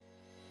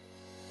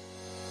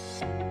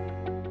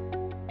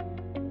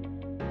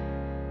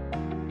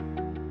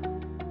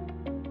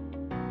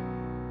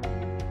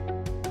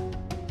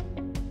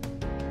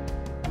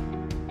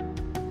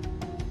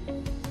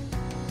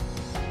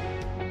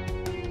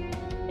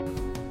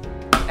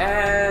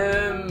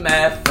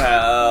MFL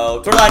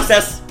Total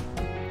Access.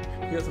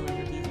 You got something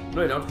in your teeth.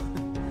 No, I don't.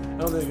 I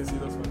don't think I can see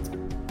those ones.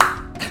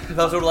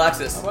 MFL Total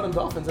Access. How about them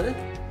Dolphins, eh?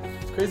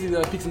 It's crazy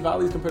the peaks and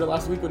valleys compared to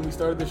last week when we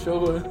started the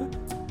show.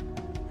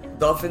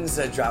 Dolphins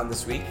drowned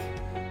this week,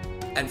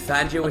 and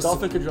Fangio was.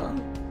 Dolphin could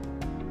drown.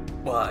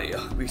 Well,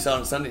 yeah, we saw it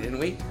on Sunday, didn't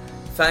we?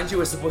 Fangio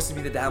was supposed to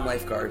be the damn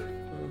lifeguard,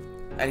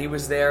 and he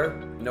was there,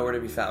 nowhere to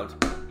be found.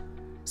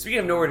 Speaking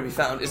of nowhere to be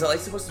found, is the light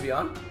supposed to be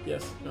on?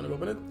 Yes. You want to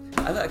open it?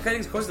 I kind of think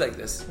it's supposed to be like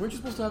this. Weren't you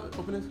supposed to have it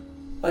open it?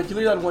 Like, you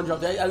literally had one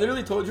job. I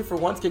literally told you for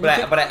once. I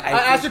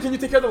asked you, can you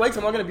take care of the lights?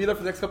 I'm not going to be there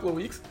for the next couple of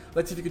weeks.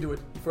 Let's see if you can do it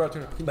before I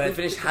turn it on. But I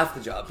finished half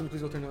the job. Can you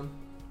please go turn it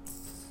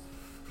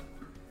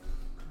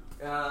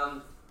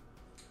on?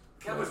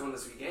 Cowboys won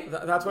this week, eh?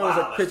 That's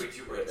why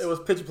it was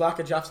pitch black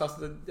at Jeff's house,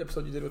 the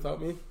episode you did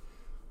without me.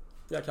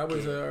 Yeah,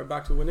 Cowboys are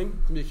back to winning.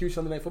 It's going to be a huge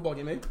Sunday night football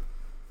game, eh?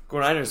 Go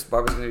Niners.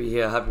 Barbara's going to be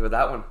happy with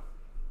that one.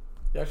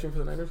 You actually in for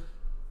the Niners?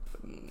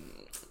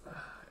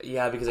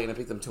 Yeah, because I'm going to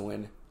pick them to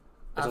win.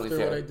 That's After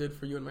what I did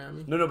for you in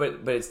Miami? No,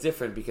 but it's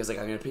different because I'm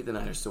going to pick the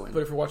Niners to win.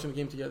 But if we're watching the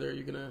game together, are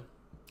you going to...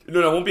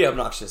 No, I won't be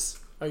obnoxious.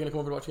 Are you going to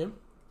come over to watch the game?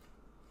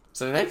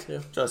 Sunday night? Yeah.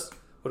 Just,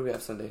 what do we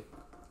have Sunday?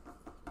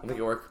 I'll make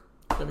it work.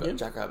 You have a game?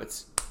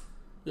 Jackrabbits.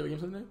 You have a game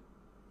Sunday night?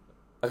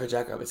 I got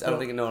Jackrabbits. I don't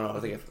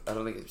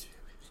think it's...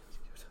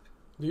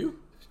 Do you?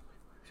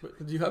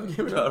 Do you have a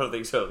game? No, I don't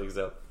think so.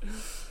 So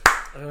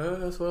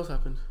what else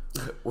happened?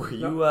 Were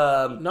you...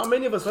 Not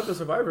many of us left the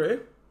Survivor, eh?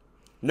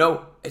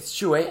 No, it's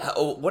true, eh?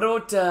 What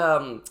about...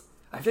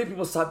 I feel like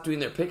people stopped doing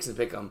their picks and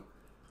pick them.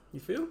 You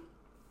feel? Yeah,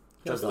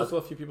 There's still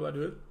a few people that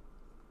do it.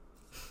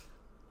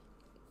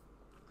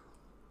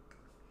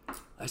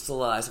 I still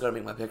gotta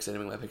make my picks. I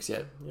didn't make my picks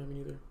yet. Yeah, me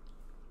neither.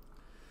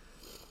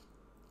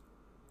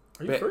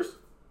 Are you first?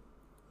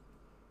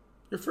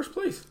 You're first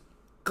place.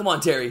 Come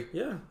on, Terry.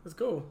 Yeah, let's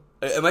go.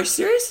 Am I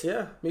serious?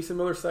 Yeah, Mason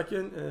Miller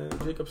second,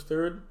 and Jacob's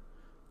third.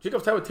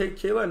 Jacob's tied with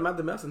Kayla and Matt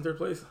the Mess in third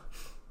place.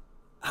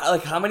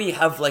 How many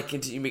have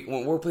continue make?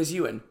 What place are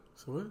you in?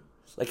 So what?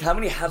 Like how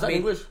many have made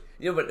English?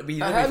 You know, but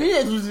you I have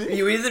English.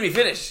 You didn't let me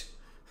finish.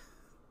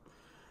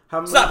 How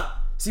many? Stop.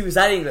 See, was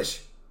that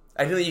English?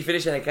 I feel like you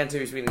finished and I can't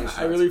tell you speaking English.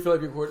 I really feel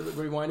like you're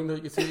rewinding though.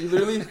 You can see you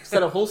literally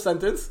said a whole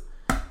sentence.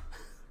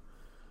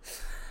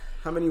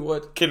 How many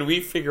what? Can we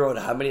figure out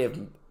how many have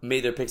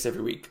made their picks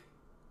every week?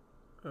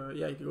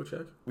 Yeah, you can go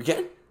check. We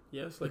can?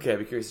 Yes. Okay, I'd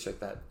be curious to check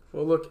that.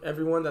 Well, look,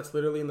 everyone that's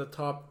literally in the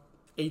top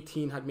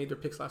 18 had made their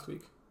picks last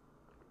week.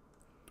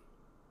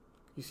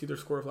 You see their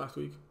score of last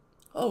week.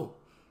 Oh.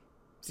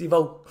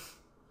 Zivo.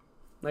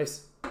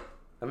 Nice.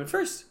 I'm in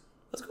first.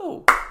 Let's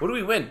go. What do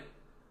we win?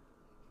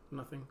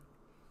 Nothing.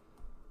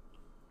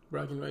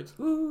 Bragging rights.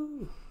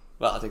 Woo.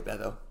 Well, I'll take that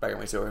though. Bragging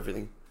rights over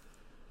everything.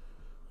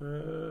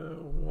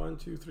 1,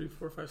 2, 3,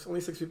 4, 5.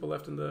 Only 6 people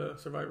left in the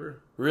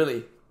Survivor.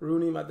 Really?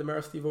 Rooney, Matt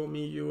Demara, Steve-O,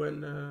 me, you,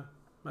 and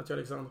Matthew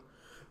Alexandre.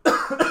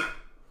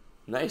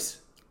 Nice.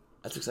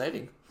 That's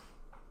exciting.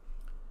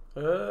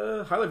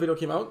 Highlight video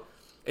came out.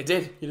 It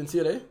did. You didn't see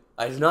it, eh?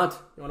 I did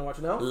not. You want to watch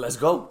it now? Let's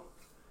go.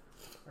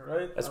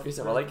 Alright. That's great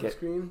stuff. I like it.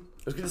 Screen.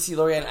 It was good to see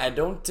Lorianne. I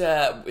don't...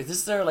 is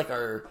this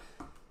our...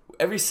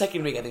 Every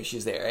second week I think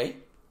she's there, eh?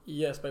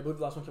 Yes, but I believe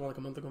the last one came out like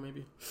a month ago,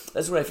 maybe.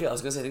 That's what I feel. I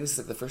was going to say, I think this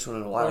is the first one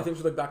in a while. I think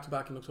she's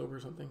back-to-back in October or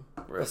something.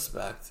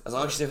 Respect. As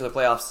long as she's there for the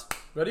playoffs.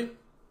 Ready?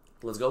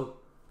 Let's go.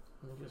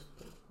 Let me just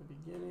put the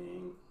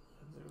beginning,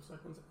 0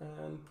 seconds,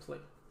 and play.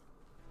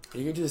 Are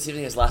you going to do the same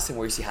thing as last time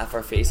where you see half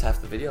our face, half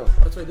the video?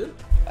 That's what I did?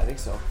 I think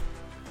so.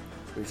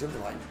 We jumped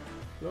the line.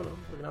 No, we're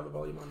going to have the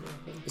volume on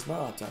there. It's my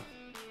laptop.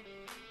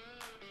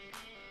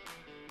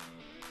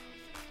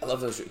 I love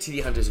those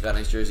TD Hunters who got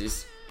nice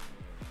jerseys.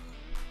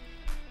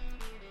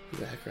 Who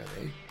the heck are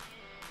they?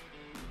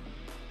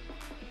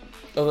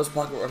 Oh, those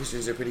pocket rockets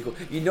jerseys are pretty cool.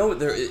 You know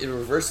they're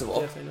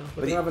reversible. Yes, I know.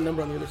 But they don't have a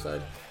number on the other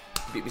side.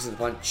 Beat me to the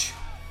punch.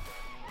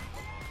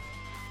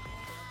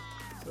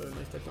 So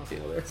nice technology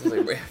there.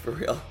 Sounds like for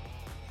real.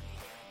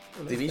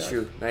 Oh, nice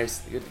Dimitri,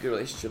 nice. Good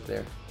relationship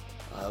there.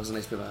 That was a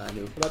nice play by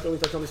Anu. Not the only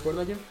touchdown they scored in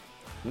that game?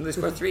 No, they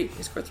scored 3.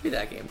 They scored 3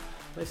 that game.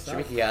 Nice stuff.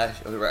 Should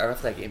make right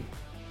after that game.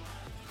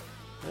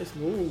 Nice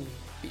move.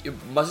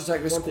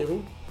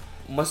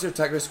 Mustard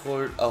Tiger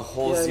scored a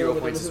whole 0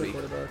 points this week.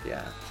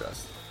 Yeah,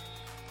 trust.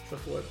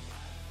 Trust what?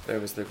 There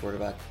was their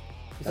quarterback.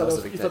 That was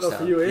a big touchdown. That was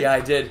for you, eh? Yeah,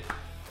 I did.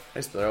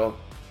 Nice throw.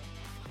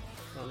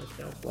 Oh, nice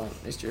count. Wow,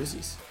 nice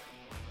jerseys.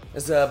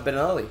 It's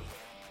Benali.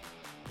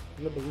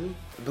 Isn't it Bellini?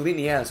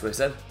 Bellini, yeah, that's what I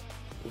said.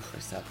 Oof,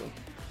 nice tackle.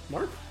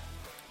 Mark?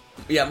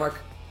 Yeah, Mark.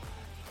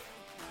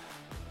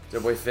 It's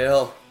our boy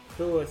Phil.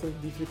 Phil, I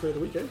think D3 player of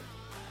the week, eh?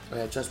 Oh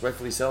yeah, just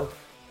rightfully so.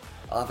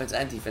 Offense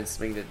and defense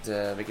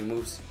making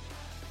moves.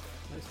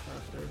 Nice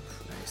pass there.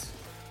 Nice.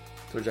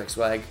 Toe jack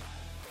swag.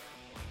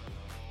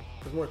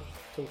 There's more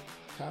toe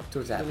tap.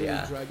 Toe tap,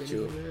 yeah.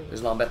 True.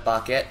 There's Lambert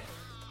Bucket.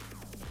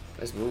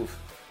 Nice move.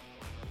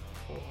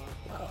 Oh,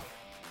 wow.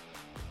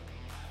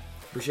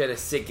 Boucher had a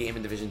sick game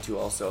in Division 2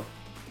 also.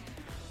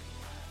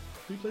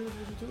 Who played in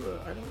Division 2?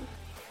 Idaho?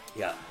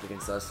 Yeah,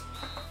 against us.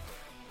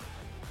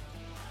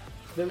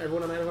 Then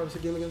everyone on Idaho have a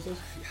sick game against us?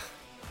 Yeah.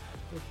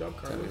 Good job,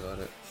 Carlos. Tell me about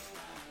it.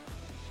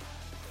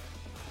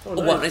 Oh,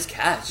 nice. Wow, nice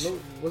catch. No,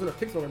 wasn't a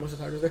pick from most of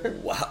the Tigers there.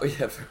 Wow,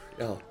 yeah.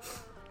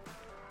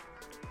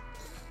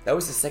 That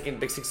was the second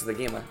big six of the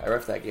game. I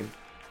ref that game.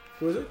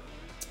 Who is it?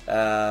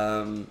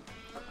 TD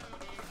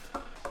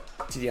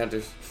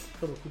Hunters.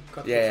 Oh, no,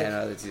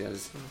 the TD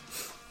Hunters.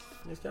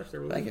 Nice catch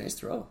there, Willie. Thank you, nice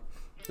throw.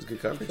 It was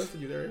good coverage. I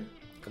trusted you there, eh?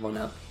 Come on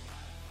now.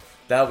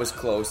 That was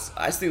close.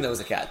 I just think that was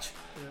a catch.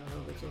 Yeah, I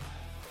don't think so.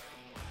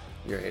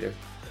 You're a hater.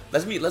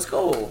 Let's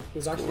go.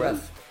 Let's go,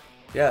 ref.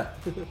 Yeah.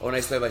 Oh,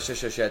 nice play by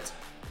Shit. That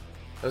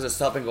was a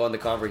stop and go on the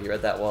convert. He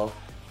read that well.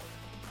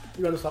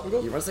 You want to stop and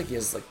go? He runs like he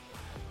has like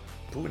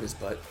poo in his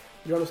butt.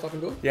 You want to stop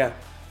and go? Yeah.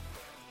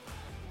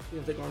 It's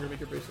gonna take longer to make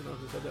your bracelet now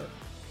if you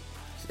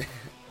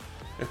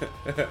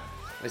said that.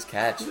 Nice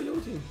catch. Who's the yellow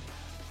team?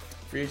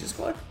 Free agent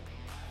squad.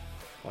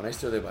 Oh, nice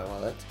throw there by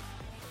Wallet.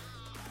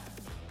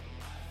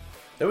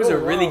 That was a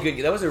really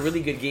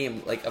good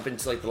game, like up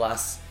until like the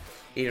last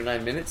 8 or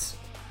 9 minutes.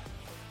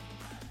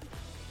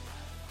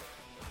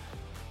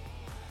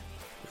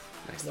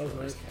 Nice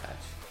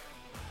catch.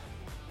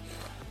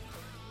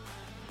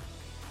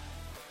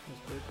 Nice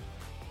play.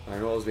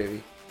 Iron rolls,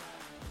 baby.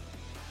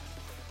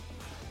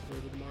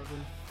 David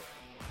Marvin.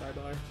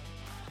 Bye.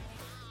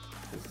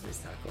 Nice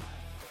tackle.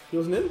 He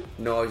wasn't in?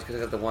 No, he's because I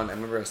got the one. I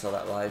remember I saw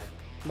that live.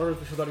 Marvin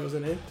for sure thought he was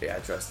in, eh? Yeah, I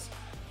trust.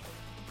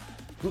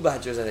 Blue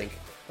Badgers, I think.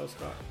 That was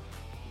Scott.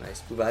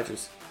 Nice. Blue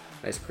Badgers.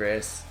 Nice,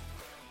 Chris.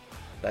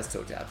 That's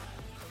toe tap.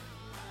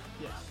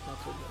 Yes, not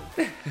so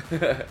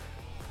good.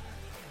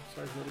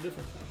 Sorry to know the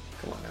difference now.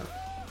 Come on now.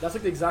 That's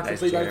like the exact same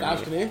playground with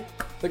Ashton, eh?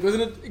 Like,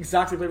 wasn't it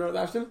exactly playground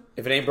with Ashton?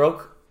 If it ain't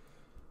broke,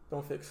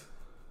 don't fix.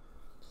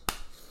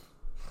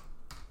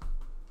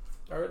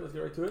 Alright, let's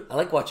get right to it. I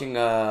like watching,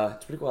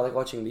 it's pretty cool. I like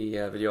watching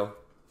the video.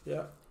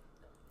 Yeah.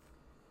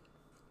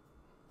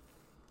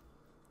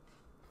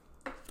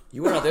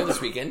 You were not there this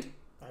weekend.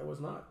 I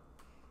was not.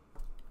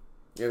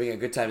 You're having a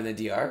good time in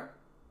the DR?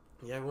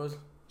 Yeah, I was.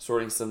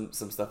 Sorting some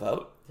stuff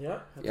out? Yeah,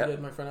 had to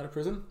get my friend out of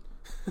prison.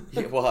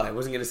 Yeah, well, I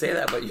wasn't going to say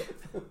that, but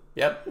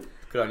yep.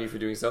 Good on you for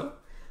doing so.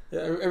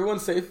 Yeah,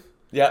 everyone's safe.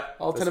 Yeah.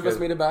 All 10 of us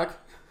made it back.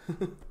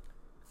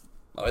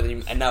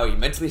 And now are you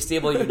mentally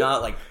stable? You're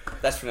not? Like,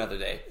 that's for another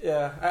day.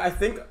 Yeah, I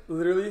think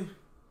literally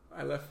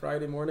I left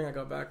Friday morning. I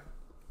got back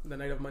the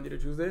night of Monday to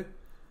Tuesday.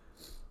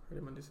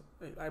 Friday, Monday.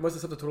 I must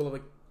have slept a total of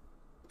like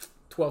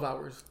 12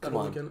 hours. Come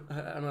on. Weekend.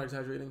 I'm not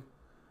exaggerating.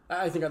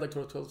 I think I'd like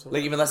 12.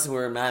 Like even less than we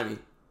were in Miami.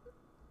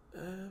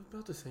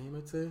 About the same,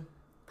 I'd say.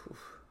 Poof.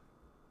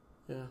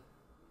 Yeah.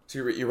 So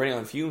you're running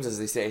on fumes, as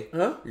they say.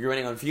 Huh? You're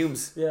running on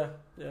fumes. Yeah.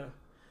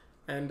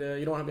 And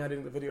you don't have me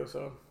editing the video,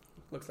 so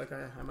looks like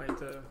I might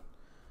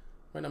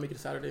not make it a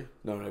Saturday.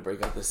 No,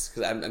 break up this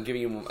because I'm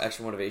giving you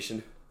extra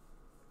motivation.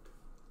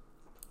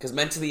 Because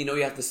mentally,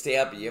 you have to stay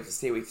up. You have to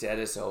stay awake to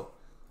edit. So.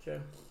 Okay.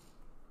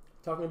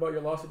 Talk to me about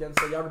your loss against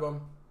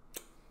Jagerbom.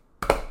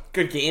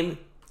 Good game.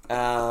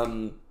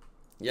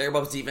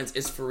 Jagerbom's defense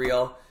is for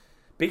real.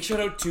 Big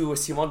shout out to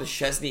Simon de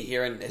Chesney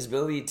here and his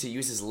ability to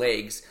use his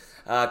legs.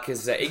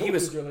 Because Iggy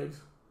was. Used your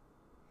legs.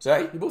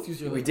 Sorry? You both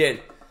used your legs. We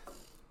did.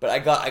 But I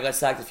got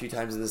sacked a few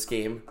times in this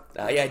game.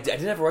 I did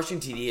have a rushing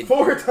TD.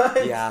 4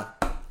 times? Yeah.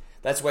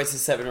 That's why it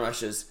says 7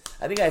 rushes.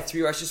 I think I had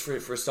 3 rushes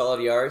for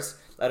solid yards.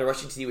 I had a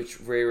rushing TD, which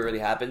very rarely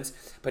happens.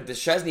 But the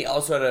Chesney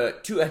also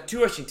had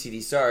two rushing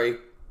TDs, sorry.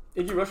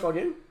 Iggy rushed all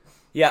game?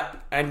 Yeah,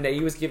 and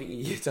he was giving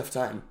Iggy a tough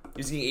time. He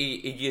was giving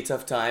Iggy a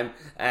tough time.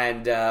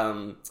 And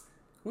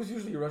who's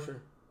usually your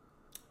rusher?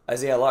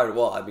 Isaiah Lard,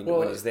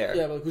 when he's there.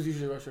 Yeah, but who's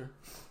usually your rusher?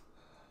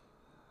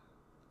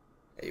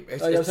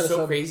 It's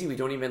so crazy, we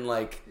don't even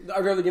like...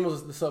 Our other game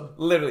was the sub.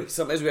 Literally,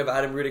 sometimes we have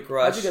Adam Rudick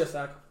rush. How'd you get a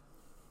sack?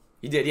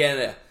 You did,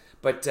 yeah.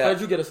 But, how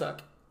did you get a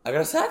sack? I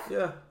got a sack?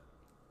 Yeah.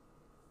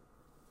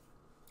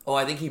 Oh,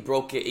 I think he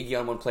broke Iggy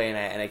on one play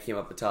and I came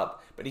up the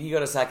top. But he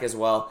got a sack as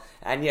well.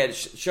 And yeah,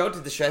 shout out to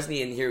DeChesney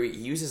in here. He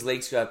used his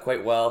legs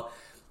quite well.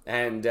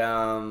 And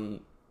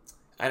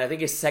I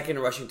think his second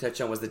rushing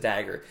touchdown was the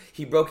dagger.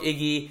 He broke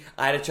Iggy.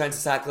 I had a chance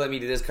to tackle him. He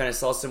did this kind of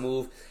salsa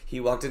move. He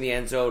walked in the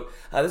end zone.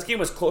 This game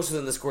was closer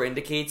than the score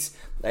indicates.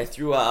 I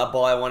threw a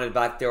ball I wanted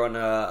back there on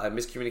a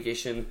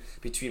miscommunication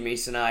between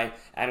Mason and I,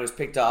 and it was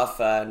picked off,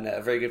 and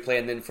a very good play.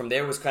 And then from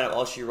there was kind of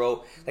all she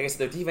wrote. Like I said,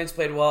 their defense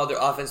played well. Their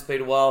offense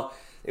played well.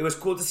 It was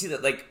cool to see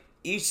that like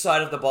each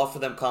side of the ball for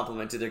them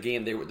complemented their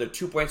game. Their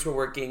 2 points were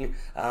working.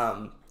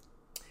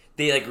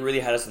 They like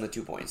really had us on the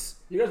 2 points.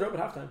 You guys were up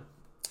at halftime.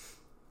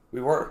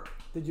 We were.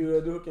 Did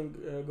you do hook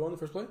and go on the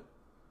first play?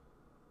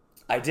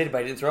 I did, but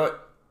I didn't throw it.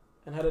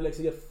 And how did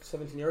Alexi get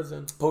 17 yards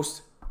then?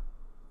 Post.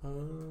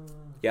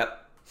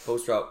 Yep.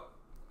 Post route.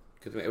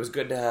 It was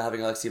good having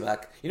Alexi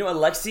back. You know,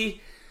 Alexi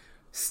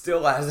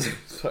still has...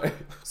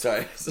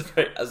 Sorry.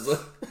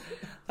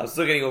 I'm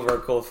still getting over a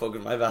cold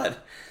focus. My bad.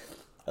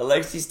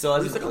 Alexi still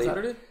hasn't played. On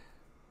Saturday?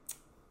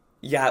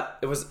 Yeah,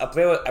 it was a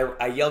play where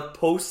I yelled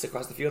post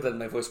across the field and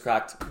my voice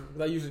cracked.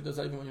 That usually does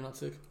that even when you're not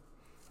sick.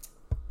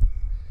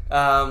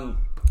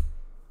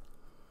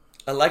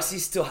 Alexi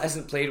still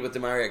hasn't played with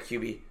Demario at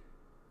QB.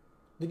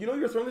 Did you know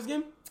you were throwing this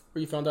game? Or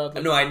you found out?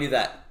 No, I knew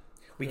that.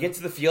 We get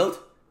to the field.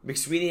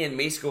 McSweeney and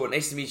Mace go,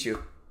 nice to meet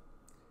you.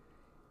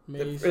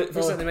 Mace.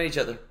 First time they met each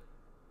other.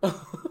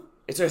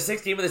 It's our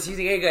 6th game of the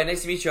season. Hey, guy,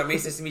 nice to meet you. I'm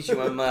Mace. Nice to meet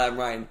you. I'm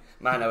Ryan.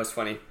 Man, that was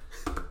funny.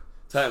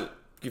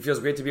 It feels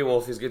great to be a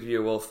Wolf. Feels good to be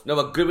a Wolf. No,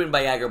 but good win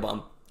by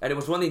Jagerbomb. And it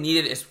was one they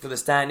needed for the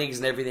standings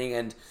and everything,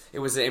 and it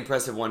was an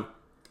impressive one.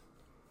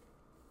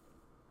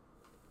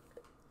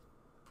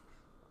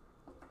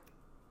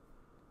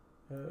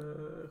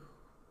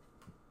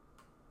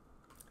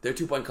 Their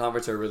 2-point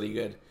converts are really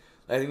good.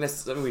 I think that's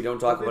something we don't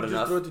talk about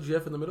enough. Throw it to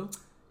Jeff in the middle?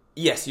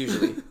 Yes,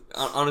 usually.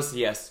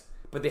 Honestly, yes.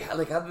 But they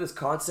have this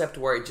concept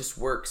where it just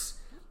works.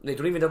 They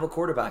don't even double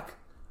quarterback.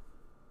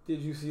 Did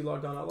you see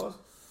Lockdown Outlaws?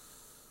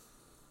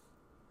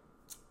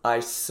 I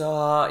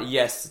saw,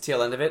 yes, the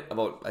tail end of it.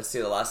 I'd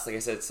say the last, like I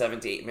said, 7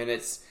 to 8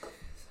 minutes.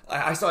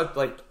 I saw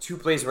like 2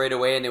 plays right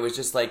away, and it was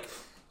just like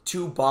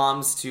 2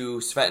 bombs to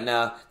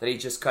Svetna that he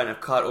just kind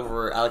of caught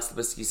over Alex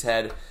Libisky's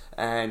head.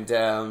 And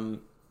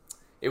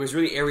it was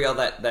really Ariel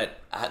that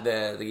had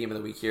the game of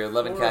the week here.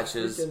 11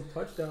 catches.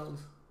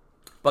 Touchdowns.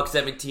 Buck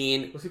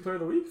 17. Was he player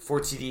of the week? 4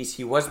 TDs.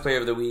 He was player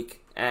of the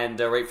week, and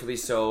rightfully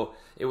so.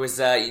 It was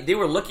they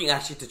were looking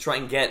actually to try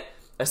and get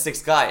a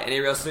 6th guy, and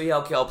Ariel said, yeah,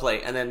 okay, I'll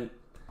play. And then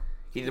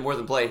he did more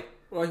than play.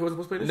 Well, he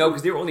wasn't supposed to play this No, week?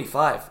 because they were only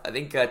 5. I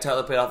think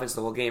Tyler played offense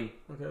the whole game.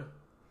 Okay.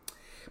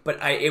 But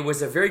it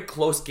was a very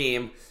close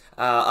game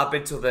up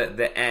until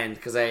the end,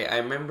 because I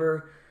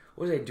remember,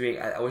 what was I doing?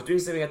 I was doing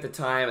something at the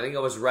time. I think I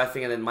was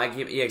reffing, and then my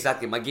game, yeah,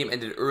 exactly, my game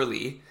ended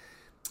early,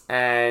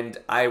 and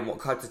I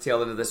caught the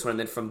tail end of this one, and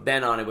then from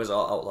then on, it was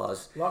all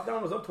Outlaws.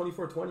 Lockdown was up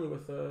 24-20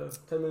 with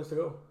 10 minutes to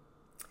go.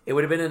 It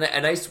would have been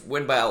a nice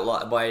win by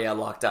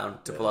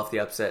Lockdown to pull off the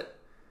upset.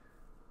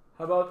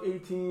 How about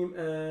A-Team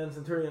and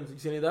Centurions? Did you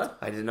see any of that?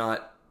 I did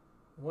not.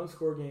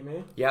 1-score game,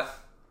 eh? Yep.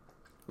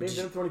 Made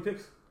them 20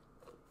 picks.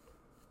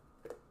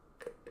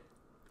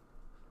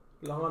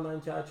 Lahan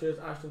 9 catches,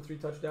 Ashton 3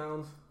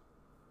 touchdowns.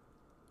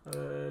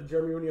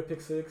 Jeremy Rooney a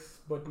pick 6,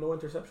 but no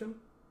interception.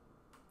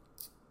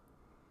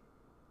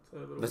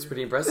 That's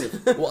pretty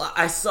impressive. Well,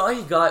 I saw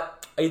he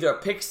got either a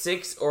pick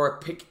 6 or a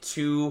pick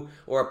 2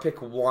 or a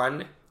pick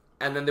 1,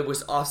 and then there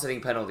was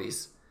offsetting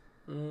penalties.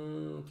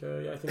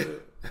 Okay, I think.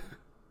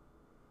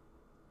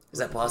 Is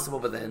that possible?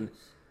 But then,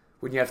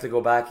 wouldn't you have to go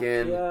back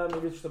in? Yeah,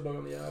 maybe it's just a bug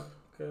on the app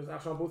because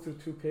Ashton both threw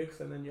 2 picks,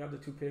 and then you have the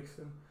 2 picks,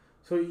 and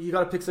so you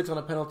got a pick 6 on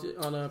a penalty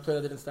on a play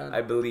that didn't stand.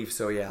 I believe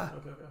so. Yeah.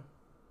 Okay.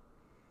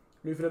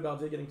 Louis-Philippe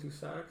Bardier getting 2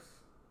 sacks.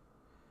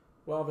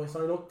 Wow,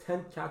 Vincent Hinault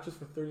 10 catches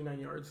for 39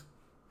 yards.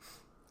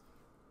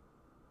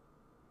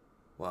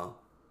 Wow.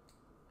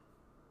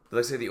 It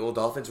looks like the old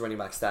Dolphins running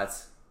back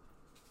stats.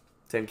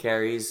 10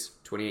 carries,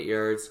 28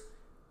 yards.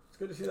 It's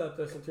good to see that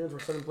the Centurions were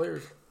 7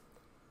 players.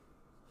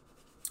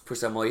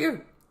 First time all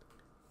year.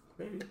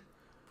 Maybe.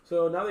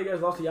 So now that you guys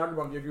lost to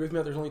Jagerbomb, do you agree with me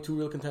that there's only 2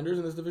 real contenders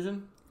in this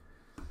division?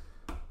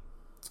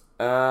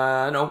 No.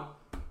 How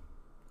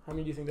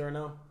many do you think there are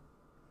now?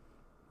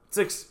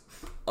 6.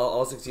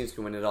 All 6 teams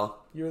can win it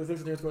all. You really think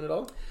Centurions can win it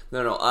all?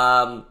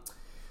 No.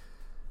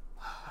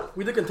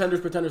 We did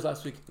contenders, pretenders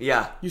last week.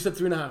 Yeah. You said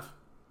 3.5.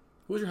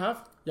 Who was your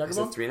half? Jagerbomb? I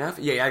said 3.5?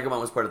 Yeah,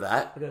 Jagerbomb was part of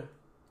that. Okay.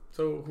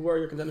 So who are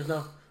your contenders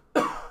now?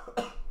 I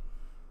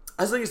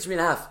was thinking it's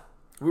 3.5.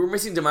 We were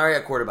missing Damari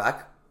at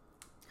quarterback.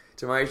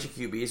 Damari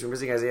QBs. We're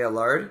missing Isaiah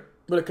Lard.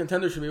 But a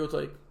contender should be able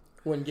to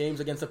win games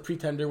against a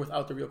pretender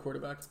without the real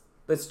quarterback.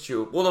 That's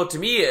true. Well, no, to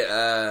me,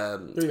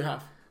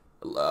 3.5.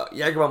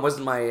 Jagerbomb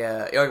wasn't my.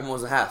 Jagerbomb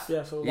was a half.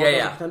 Yeah, so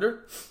yeah.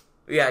 Contender?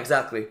 Yeah,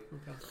 exactly.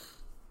 Okay.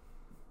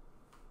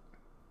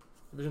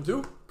 Division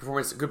 2?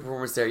 Good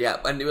performance there, yeah.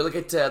 And we look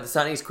at the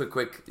signings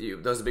quick.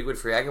 That was a big win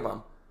for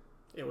Jagerbomb.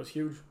 It was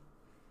huge.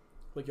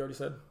 Like you already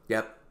said.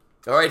 Yep.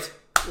 All right.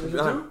 Division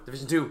 2?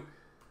 Division 2.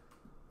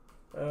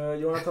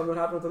 You want to tell me what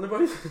happened with Thunder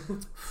Buddies?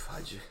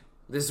 Fudge.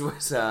 This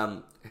was,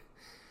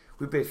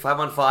 we played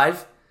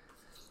 5-on-5.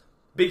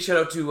 Big shout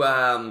out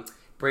to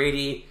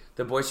Brady,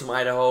 the boys from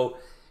Idaho.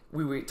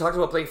 We talked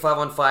about playing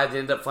 5-on-5. They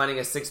ended up finding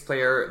a 6th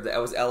player that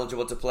was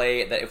eligible to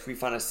play. That if we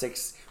found a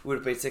 6, we would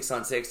have played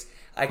 6-on-6.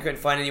 I couldn't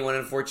find anyone,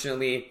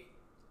 unfortunately.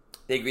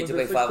 They agreed to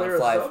play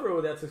 5-on-5.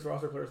 Or they had 6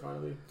 roster players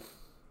finally?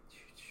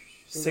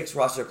 6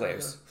 roster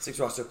players. Okay. 6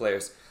 roster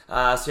players.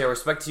 So yeah,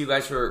 respect to you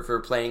guys for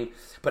playing.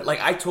 But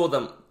I told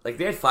them, they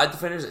had 5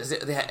 defenders.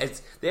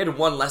 They had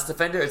 1 less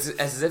defender. It's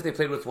as if they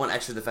played with 1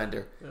 extra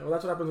defender. Yeah, well,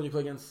 that's what happens when you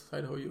play against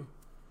Idaho U.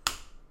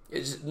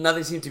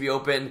 Nothing seemed to be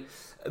open.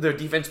 Their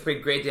defense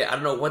played great. I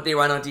don't know what they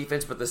ran on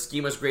defense, but the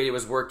scheme was great. It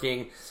was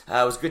working.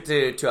 It was good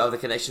to have the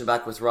connection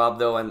back with Rob,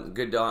 though, and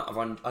good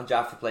on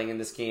Jaff for playing in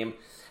this game.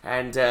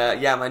 And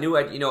Manu,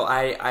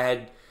 I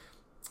had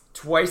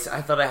twice.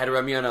 I thought I had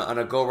Remy on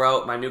a go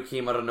route. Manu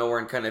came out of nowhere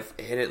and kind of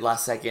hit it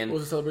last second. What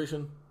was the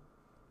celebration?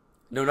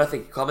 No,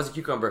 nothing. Calm as a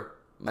cucumber.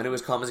 Manu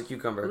was calm as a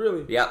cucumber.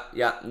 Really? Yeah.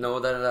 No.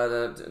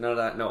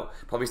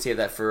 Probably save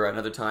that for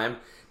another time.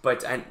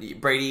 But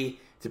Brady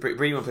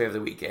won player of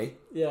the week, eh?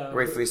 Yeah.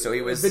 Rightfully so.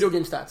 He was video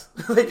game stats.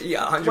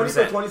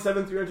 100%.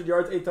 20-27, 300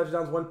 yards, 8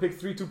 touchdowns, 1 pick,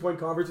 3 2-point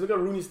converts. Look at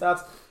Rooney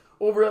stats.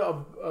 Over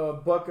a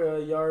buck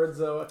yards,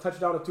 a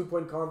touchdown, a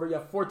 2-point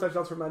convert. 4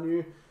 touchdowns for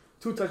Manu,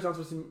 2 touchdowns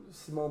for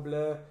Simon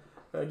Blais.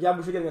 Gab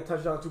Boucher getting a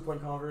touchdown, a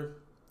 2-point convert.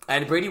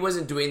 And Brady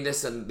wasn't doing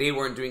this, and they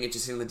weren't doing it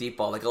just in the deep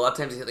ball. Like a lot of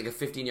times, they hit like a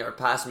 15-yard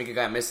pass, make a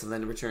guy miss, and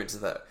then return it to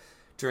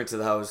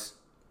the house.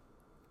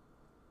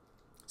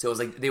 So it was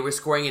like they were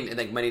scoring in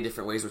like many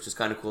different ways, which was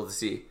kind of cool to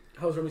see.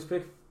 How was Remy's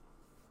pick?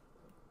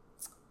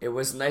 It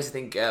was nice. I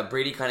think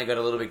Brady kind of got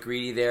a little bit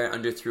greedy there,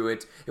 underthrew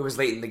it. It was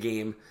late in the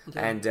game,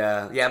 and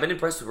yeah, I've been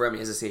impressed with Remy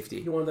as a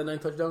safety. He wanted that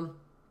 9th touchdown.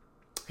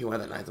 He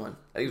wanted that 9th one.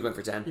 I think he went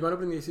for 10. You want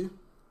up in the AC?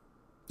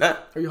 Huh?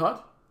 Are you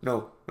hot?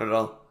 No, not at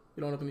all.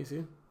 You don't want up in the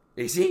AC?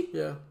 AC?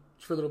 Yeah,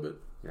 just for a little bit.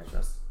 Yeah,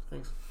 trust.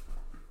 Thanks.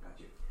 Got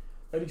you.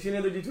 Have you seen any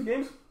other D2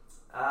 games?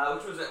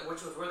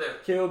 Which ones were there?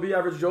 KOB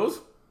Average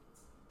Joe's.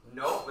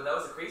 No, but that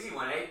was a crazy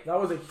one, eh? That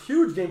was a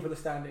huge game for the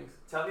standings.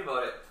 Tell me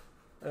about it.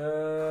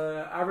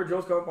 Average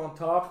Joe's come up on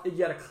top. Iggy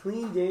had a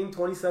clean game,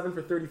 27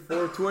 for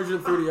 34,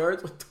 230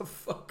 yards. What the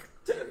fuck?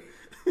 Terry,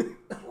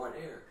 one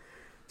air.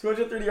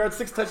 230 yards,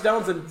 6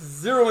 touchdowns, and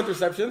 0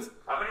 interceptions.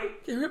 How many?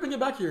 Okay, hurry up and get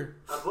back here.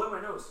 I'm blowing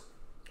my nose.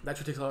 That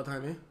should take a lot of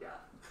time, eh? Yeah.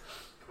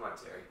 Come on,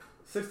 Terry.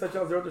 6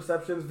 touchdowns, 0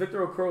 interceptions.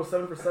 Victor Okoro,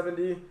 7 for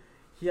 70.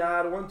 He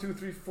had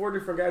 4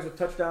 different guys with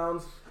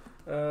touchdowns.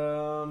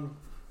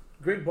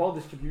 Great ball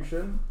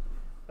distribution.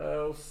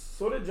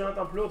 So did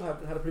Jonathan Plot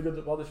had a pretty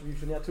good ball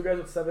distribution. He had 2 guys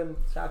with 7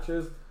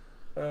 catches.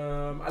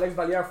 Alex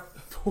Valliere,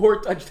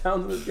 4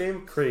 touchdowns in this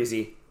game.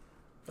 Crazy.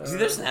 Is he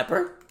their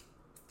snapper?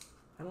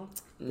 I don't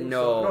think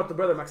No. so. No, the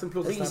brother, Maxime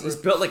Plot's a snapper. He's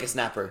built like a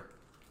snapper.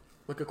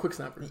 Like a quick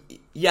snapper.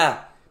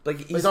 Yeah. Like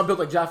He's not built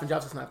like Jaff, and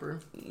Jaff's a snapper.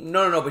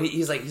 No, but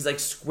he's like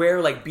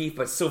square like beef,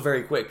 but still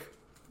very quick.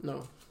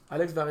 No.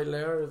 Alex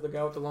Valliere is the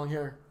guy with the long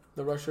hair.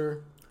 The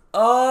rusher.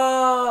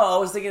 Oh, I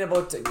was thinking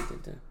about...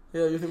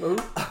 Yeah, you think about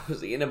who? I was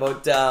thinking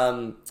about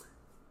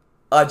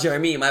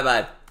Jeremy, my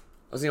bad. I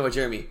was thinking about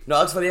Jeremy. No,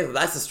 Alex Valliere,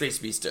 that's the straight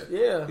speedster.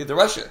 Yeah. The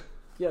rusher.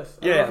 Yes.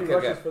 I Yeah, don't know if he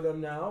okay. rushes for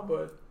them now,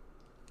 but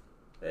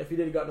if he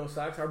did, he got no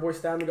sacks. Our boy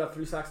Stanley got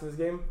 3 sacks in this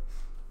game.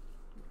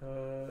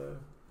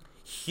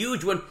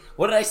 Huge one.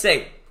 What did I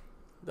say?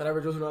 That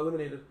Average Joe's were not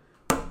eliminated.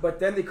 But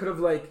then they could have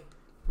like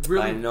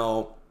really I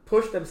know.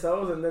 pushed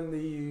themselves, and then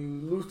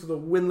they lose to the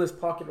winless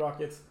Pocket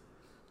Rockets.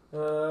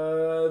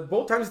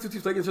 Both times the 2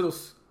 teams played against each other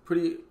was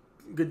pretty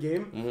good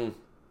game.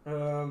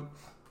 Mm-hmm.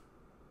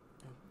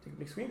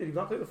 McSween, did he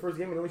not play the first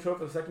game and only show up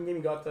for the second game?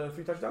 He got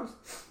 3 touchdowns.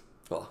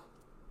 Well,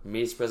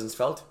 May's presence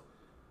felt.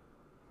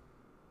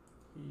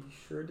 He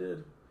sure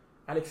did.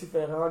 Alexis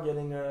Ferrand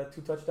getting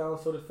 2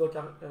 touchdowns. So did Phil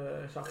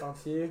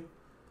Charpentier.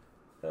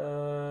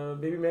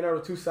 Baby Maynard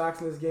with 2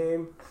 sacks in this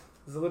game.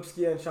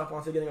 Zalipski and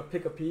Charpentier getting a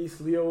pick apiece.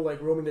 Leo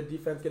like roaming the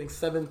defense, getting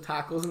 7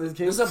 tackles in this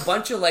game. There's a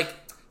bunch of like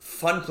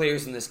fun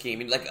players in this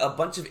game. Like a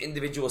bunch of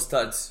individual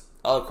studs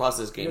all across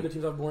this The game. other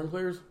teams have boring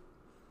players.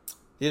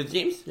 The other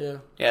teams? Yeah.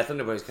 Yeah,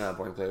 Thunderboys kind of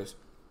boring players.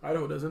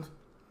 Idaho doesn't.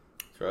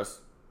 For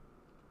us.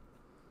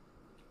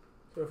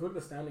 So if we look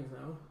at the standings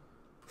now,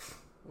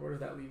 where does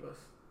that leave us?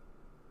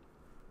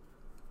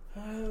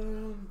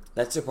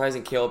 That's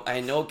surprising. I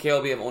know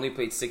KLB have only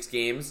played 6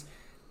 games,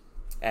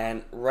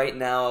 and right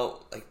now,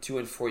 like 2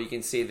 and 4, you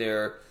can say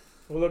they're.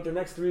 Well, look, their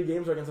next 3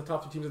 games are against the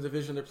top 2 teams of the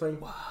division. They're playing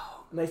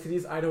nice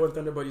cities, Idaho and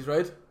Thunder Buddies,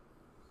 right?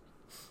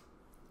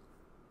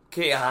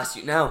 Okay, I ask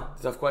you now.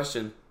 Tough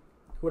question.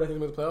 Who would I think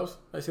will make the playoffs?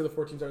 I say the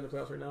 4 teams are in the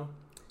playoffs right now.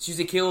 So you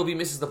say KLB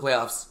misses the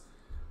playoffs.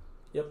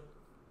 Yep.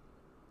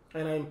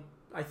 And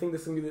I think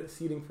this is going to be the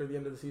seeding for the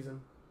end of the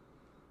season.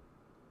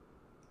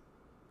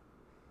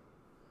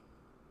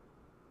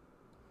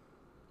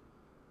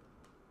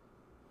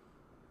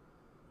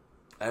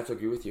 I have to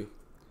agree with you.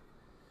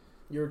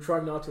 You're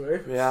trying not to, eh?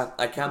 Yeah,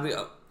 I can't believe.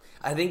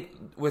 I think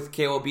with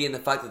KOB and the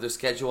fact that their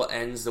schedule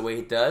ends the way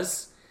it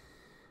does,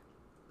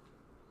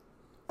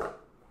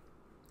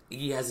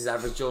 he has his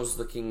average Joes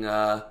looking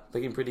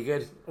pretty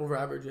good. Over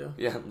average, yeah.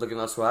 Yeah, looking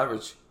not so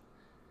average.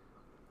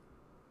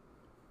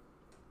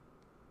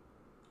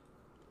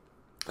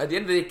 At the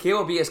end of the day,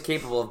 KOB is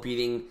capable of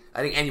beating,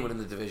 I think, anyone in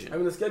the division. I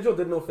mean, the schedule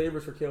did no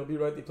favors for KLB,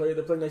 right?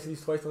 They're playing nice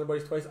cities twice, Thunder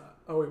Buddies twice.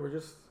 Oh wait, we're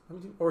just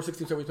 17 or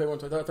 16. So we played one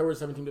twice. I thought we were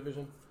 17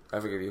 division. I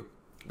forgive you.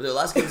 But their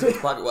last game is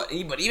against Pocket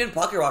Rockets. But even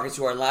Pocket Rockets,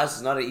 who are in last,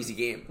 is not an easy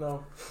game.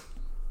 No.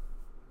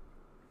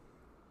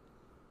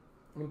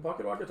 I mean,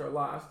 Pocket Rockets are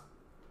last,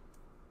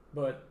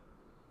 but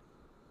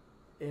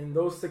in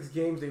those 6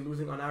 games, they're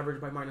losing on average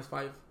by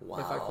 -5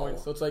 by 5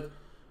 points. So it's like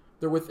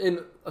they're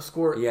within a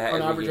score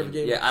on average of a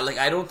game. Yeah,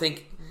 I don't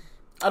think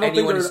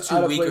anyone is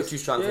too weak or too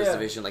strong for this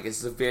division. Like,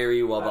 it's a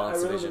very well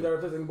balanced division. I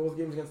really think they're both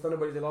games against Thunder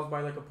Buddies. They lost by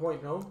like a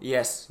point, no?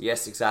 Yes,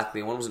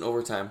 exactly. One was in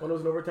overtime. One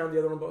was in overtime. The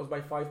other one was by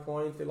 5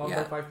 points. They lost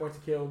by 5 points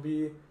to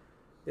KLB.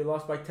 They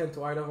lost by 10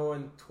 to Idaho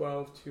and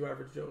 12 to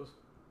Average Joe's.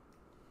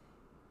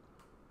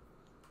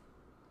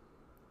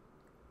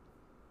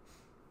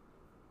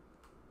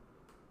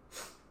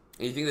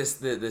 And you think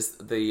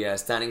the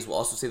standings will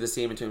also stay the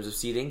same in terms of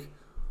seeding?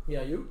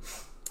 Yeah, you?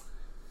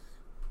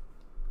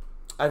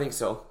 I think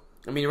so.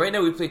 I mean, right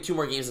now we play 2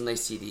 more games in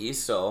nice CDs,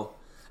 so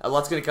a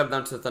lot's going to come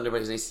down to the Thunder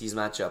Buddies nice CDs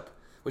matchup.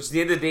 Which, at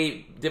the end of the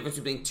day, difference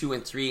between 2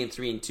 and 3 and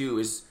 3 and 2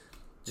 is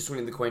just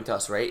winning the coin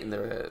toss, right, in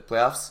the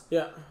playoffs.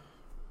 Yeah.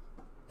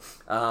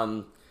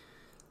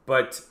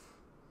 But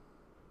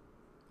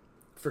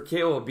for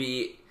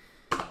KOB,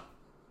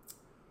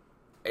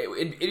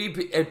 it'd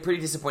be a pretty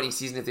disappointing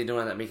season if they don't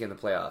end up making the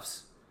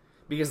playoffs.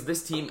 Because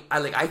this team,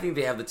 I think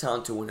they have the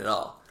talent to win it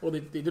all. Well, they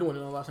did win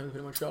it all last time they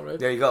played Montreal, right?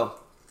 There you go.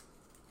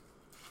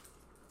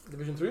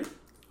 Division 3?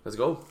 Let's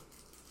go.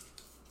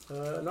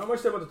 Not much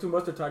said about the two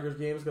Mustard Tigers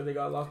games because they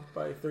got lost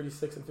by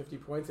 36 and 50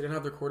 points. They didn't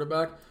have their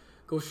quarterback.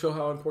 Goes to show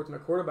how important a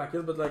quarterback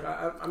is. But like,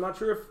 I'm not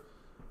sure if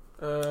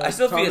I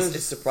still think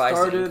it's surprising.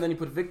 Started and then he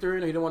put Victor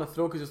in. He didn't want to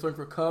throw because he was throwing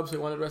for Cubs, so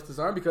he wanted to rest his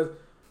arm because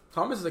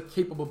Thomas is a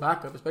capable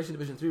backup, especially in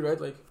Division 3, right?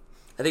 Like,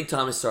 I think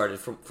Thomas started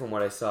from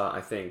what I saw.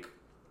 I think.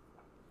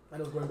 I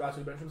know he's going back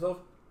to bench himself.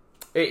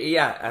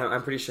 Yeah,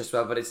 I'm pretty sure as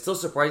well. But it's still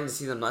surprising to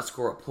see them not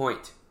score a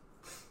point.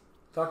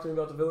 Talk to me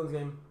about the Villains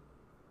game.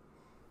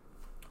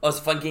 Oh, it's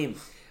a fun game.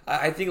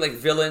 I think like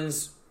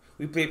Villains,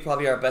 we played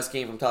probably our best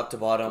game from top to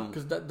bottom.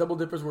 Because Double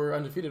Dippers were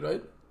undefeated,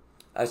 right?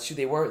 That's true.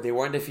 They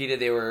were undefeated.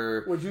 They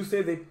were. Would you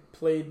say they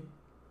played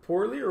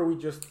poorly, or we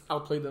just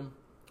outplayed them?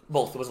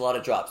 Both. There was a lot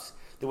of drops.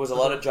 There was a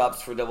lot of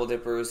drops for Double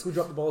Dippers. Who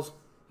dropped the balls?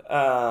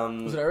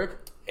 Was it Eric?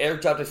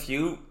 Eric dropped a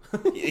few.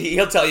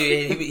 He'll tell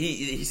you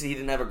he said he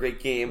didn't have a great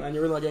game. And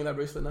you're really not getting that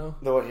bracelet now.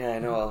 No, yeah, I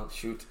know. I'll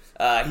shoot.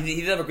 He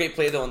did have a great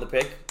play though on the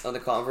pick on the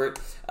convert.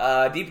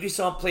 Deep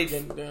Brisson played.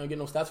 Get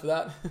no stats for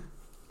that.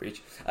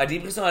 Preach.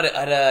 Deep Brisson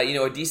had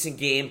a decent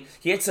game.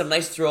 He had some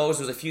nice throws.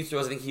 There was a few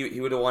throws I think he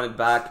would have wanted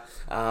back.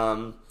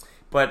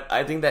 But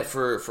I think that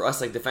for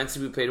us, like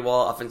defensively, we played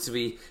well.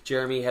 Offensively,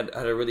 Jeremy had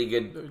a really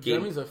good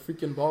game. Jeremy's a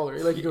freaking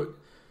baller. Like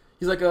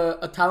he's like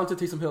a talented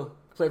Taysom Hill.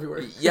 Play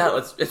everywhere.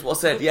 Yeah, it's well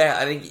said. Yeah,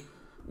 I think.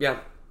 Yeah.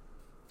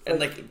 And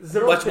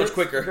much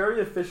quicker. Very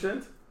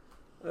efficient.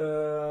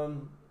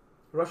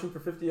 Rushing for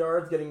 50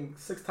 yards, getting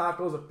 6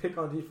 tackles, a pick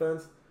on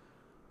defense.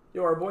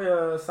 Yo, our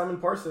boy Simon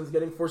Parsons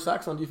getting 4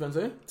 sacks on defense,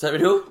 eh?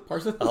 Simon who?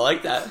 Parsons. I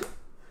like that.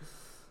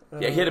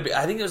 Yeah, he had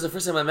I think it was the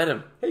first time I met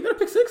him. Hey, you got a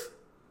pick 6?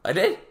 I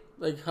did.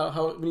 Like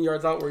how many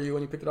yards out were you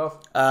when you picked it off?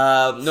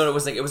 No, it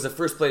was the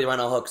first play they ran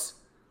all hooks.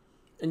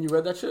 And you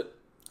read that shit?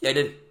 Yeah, I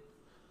did.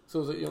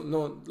 So it was, you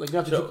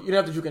didn't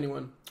have to juke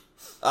anyone.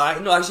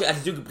 No, actually, I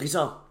had to juke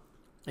Brisson.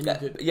 And you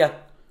did. Yeah.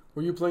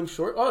 Were you playing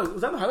short? Oh,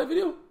 was that the highlight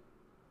video?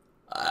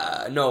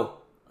 No.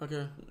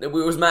 Okay. It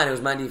was man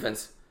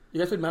defense. You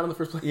guys played man on the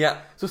first play?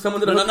 Yeah. So someone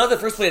did not the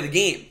first play of the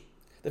game.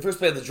 The first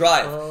play of the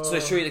drive. Oh. So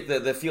to show you like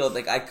the field,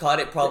 like I caught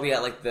it probably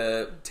at like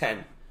the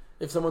 10.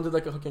 If someone did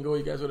like a hook and go,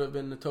 you guys would have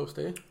been the toast,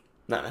 eh?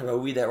 No,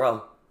 we that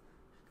well.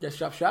 You guys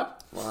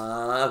shop?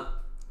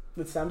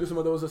 Did Sam do some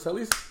of those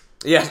Sellies?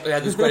 Yeah,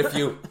 there's quite a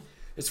few.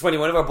 It's funny,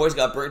 one of our boys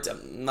got burnt.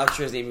 I'm not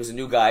sure his name. He was a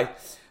new guy.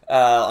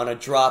 On a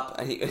drop,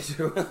 and he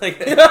like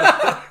did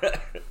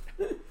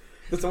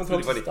someone tell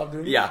him to stop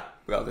doing it? Yeah,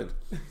 well did.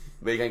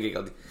 But you can't get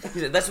guilty. He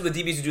said that's what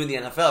the DBs do in the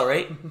NFL,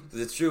 right?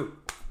 Because it's true.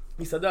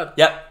 He said that.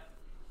 Yep.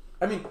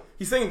 I mean,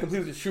 he's saying it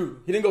completely is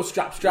true. He didn't go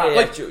strap. Yeah,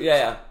 like true.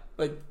 Yeah.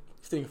 Like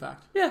stating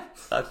fact. Yeah.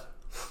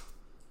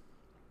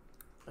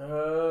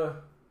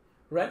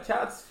 Red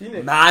Cats,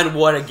 Phoenix. Man,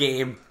 what a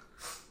game!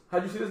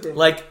 How'd you see this game?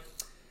 Like,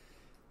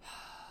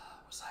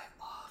 was I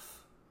off?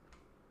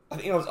 I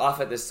think I was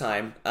off at this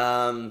time.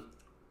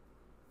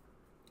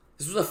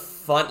 This was a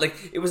fun,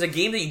 it was a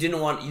game that you didn't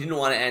want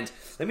to end.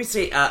 Let me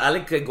say,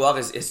 Alec Gregoire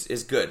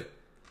is good.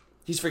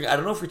 He's freaking. I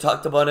don't know if we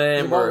talked about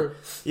him or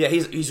yeah,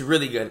 he's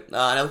really good. And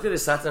I looked at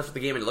his stats after the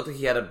game, and it looked like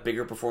he had a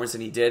bigger performance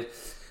than he did.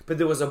 But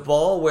there was a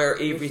ball where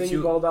Avery he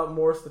balled out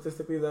more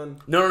statistically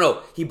than.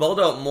 No. He balled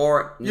out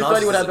more. You thought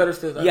he would have better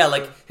stats.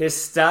 Yeah, his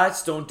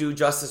stats don't do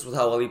justice with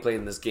how well he played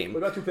in this game.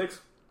 We got 2 picks.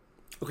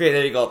 Okay,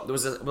 there you go. There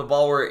was a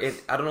ball where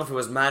I don't know if it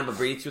was man, but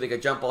Brady threw like a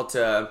jump ball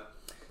to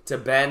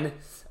Ben.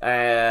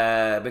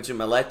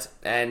 Benjamin Millette,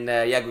 and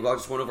Gregoire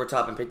just went over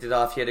top and picked it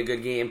off. He had a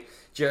good game.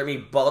 Jeremy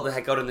balled the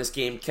heck out in this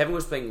game. Kevin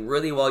was playing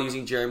really well,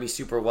 using Jeremy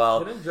super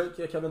well. Didn't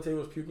Kevin say he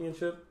was puking and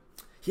shit?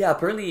 Yeah,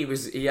 apparently he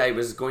was. Yeah, he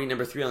was going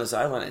number 3 on the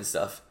sideline and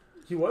stuff.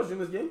 He was in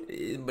this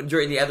game, but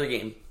during the other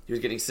game, he was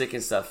getting sick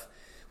and stuff.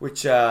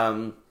 Which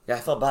I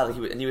felt bad.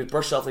 Like he was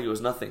brushed off like it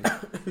was nothing.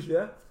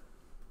 Yeah.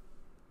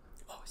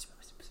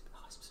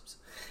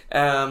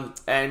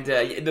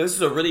 This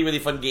was a really really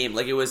fun game.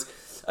 Like it was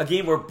a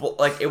game where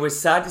it was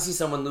sad to see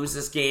someone lose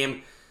this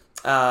game.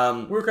 We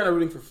were kind of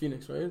rooting for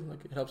Phoenix, right?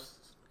 Like it helps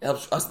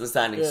us in the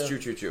standings.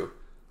 Yeah. True.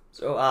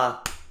 So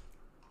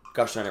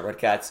gosh darn it, Red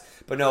Cats.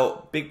 But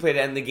no, big play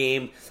to end the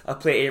game. A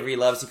play Avery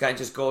loves. He kind of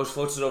just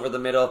floats it over the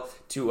middle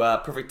to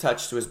perfect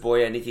touch to his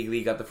boy. Nicky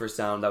Lee got the first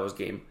down. That was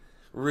game.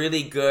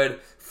 Really good,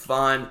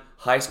 fun,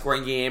 high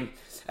scoring game.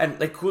 And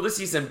cool to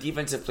see some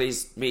defensive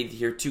plays made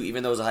here too,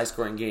 even though it was a high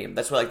scoring game.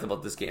 That's what I liked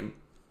about this game.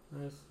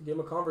 Nice. Game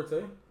of converts,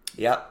 eh?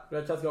 Yeah.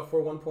 Red Cats got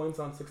 4 1 points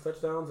on 6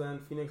 touchdowns,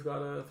 and Phoenix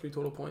got 3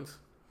 total points.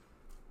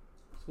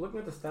 So looking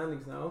at the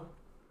standings now,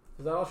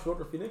 is that all short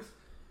for Phoenix?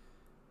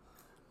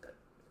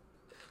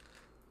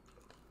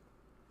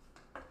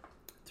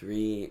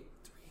 3 and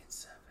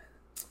 7.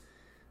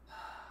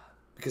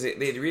 Because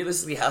they'd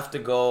realistically have to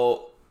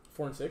go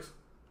 4 and 6.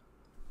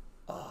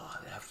 Oh,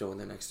 they have to win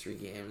the next 3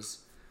 games.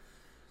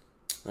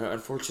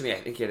 Unfortunately,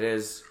 I think it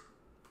is.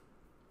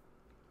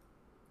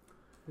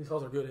 These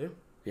halls are good, eh?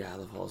 Yeah, I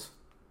love halls.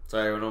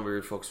 Sorry, I know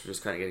weird folks are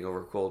just kind of getting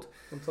over a cold.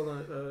 I'm telling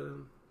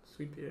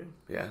Sweet pea.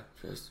 Yeah,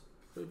 just.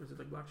 Flavors is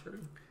like black cherry.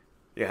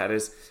 Yeah, it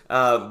is.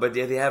 But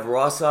yeah, they have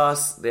raw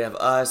sauce. They have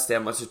us. They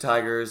have Mustard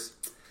Tigers.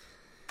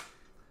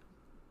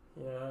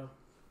 Yeah.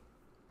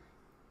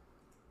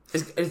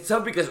 It's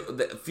tough because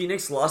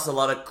Phoenix lost a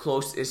lot of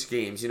close-ish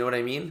games. You know what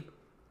I mean?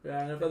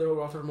 Yeah, and if they were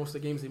roster for most of the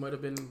games, they might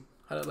have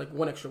had like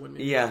one extra win.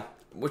 Maybe. Yeah,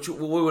 which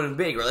would have been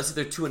big, right? Let's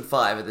say they're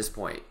 2-5 at this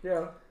point.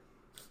 Yeah.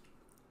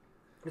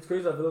 It's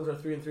crazy that Villains are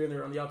 3-3 and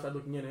they're on the outside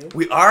looking in, eh?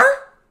 We are?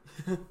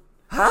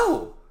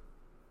 How?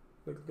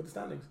 Look at the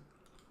standings.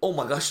 Oh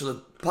my gosh, so the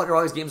Pocket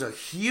Rockets games are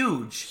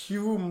huge.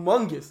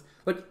 Humongous.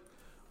 Like,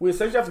 we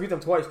essentially have to beat them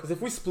twice, because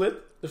if we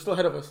split, they're still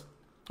ahead of us.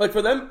 Like,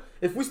 for them,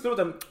 if we split with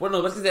them... Well,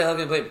 no, that's because they're not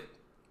going to play.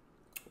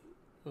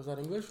 Was that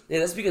English? Yeah,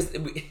 that's because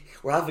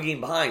we're half a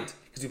game behind,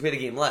 because we played a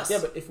game less. Yeah,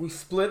 but if we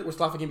split, we're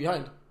still half a game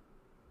behind.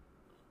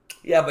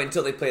 Yeah, but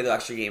until they play the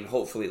extra game,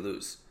 hopefully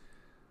lose.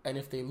 And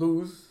if they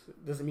lose,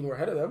 doesn't mean we're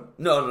ahead of them.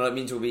 No, that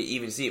means we'll be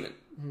even-steven.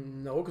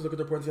 No, because look at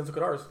their points against, look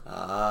at ours.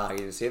 You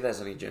didn't say that,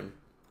 Sonny Jim.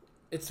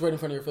 It's right in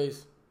front of your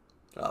face.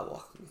 Oh,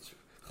 well.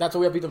 That's why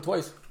we have to beat them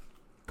twice.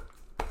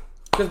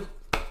 Because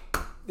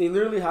they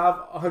literally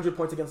have 100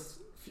 points against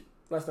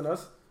less than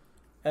us,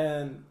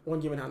 and one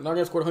game in hand. They're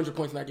going to score 100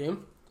 points in that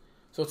game.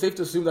 So it's safe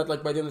to assume that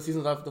like by the end of the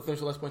season, they'll have to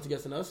finish with less points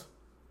against than us.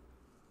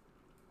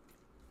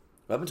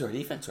 What happened to our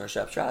defense, our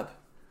trap?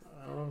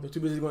 I don't know. They're too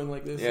busy going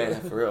like this. Yeah,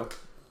 for real.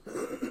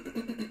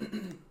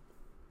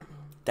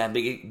 Damn,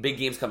 big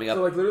games coming up.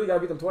 So like literally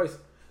gotta beat them twice.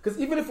 Because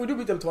even if we do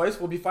beat them twice,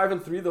 we'll be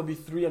 5-3. They'll be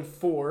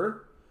 3-4.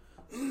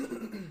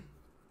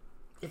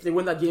 If they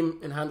win that game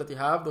in hand that they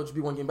have, they'll just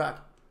be one game back.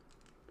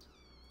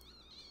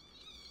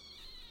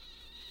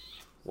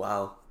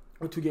 Wow.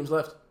 With 2 games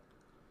left.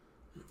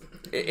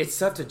 It's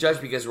tough to judge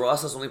because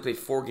Ross only played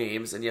 4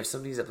 games, and you have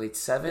some teams that played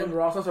 7. And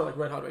Ross are like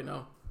red hot right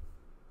now.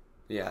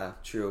 Yeah,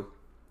 true.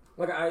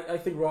 Like I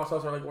think Ross are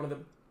like one of the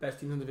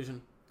best teams in the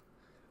division.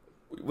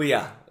 Well,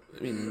 yeah.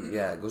 I mean,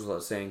 yeah, it goes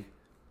without saying.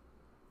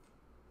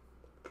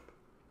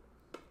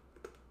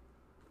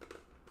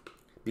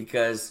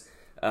 Because,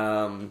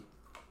 yeah,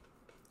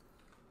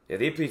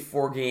 they played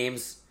 4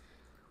 games.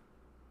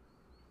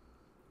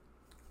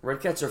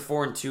 Red Cats are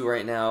 4-2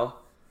 right now.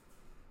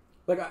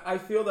 Like, I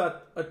feel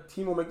that a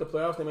team will make the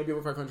playoffs. They might be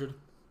over 500.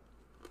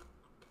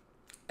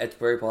 It's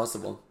very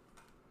possible.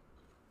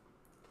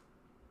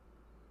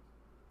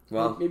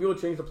 Well, maybe we'll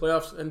change the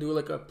playoffs and do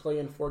like a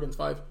play-in 4 against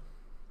 5.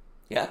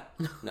 Yeah?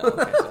 No,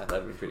 okay, so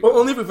that'd be pretty Well,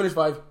 cool. only if we finish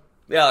 5.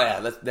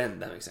 Yeah, then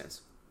that makes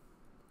sense.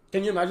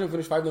 Can you imagine if we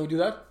finish 5 and then we do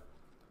that?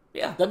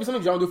 Yeah. That'd be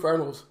something John would do for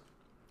Arnold's.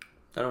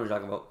 I don't know what you're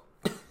talking about.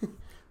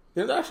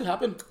 Didn't that actually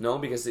happen? No,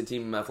 because the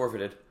team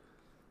forfeited.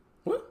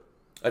 What?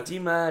 A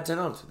team 10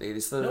 out. They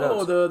slid it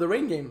No, out. the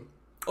rain game.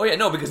 Oh, yeah,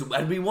 no, because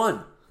we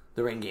won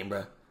the rain game,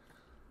 bruh.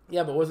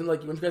 Yeah, but weren't you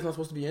guys not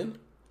supposed to be in?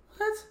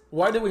 What?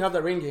 Why did we have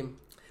that rain game?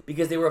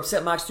 Because they were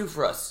upset Max 2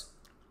 for us.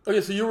 Okay,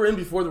 so you were in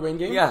before the rain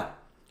game? Yeah.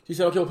 You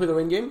said, okay, we'll play the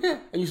rain game? Yeah.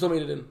 And you still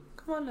made it in.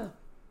 Come on now.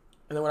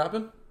 And then what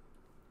happened?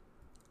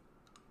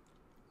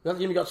 That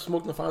game you got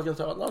smoked in the finals against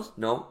the Outlaws?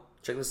 No.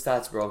 Check the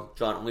stats, bro.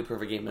 John, only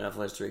perfect game in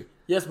NFL history.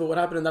 Yes, but what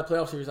happened in that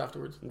playoff series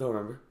afterwards? Don't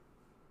remember.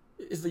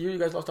 Is the year you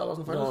guys lost to Outlaws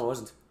in the finals? No, it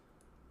wasn't.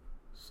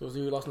 So was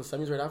the year you lost in the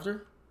semis right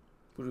after?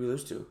 Who did we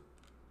lose to?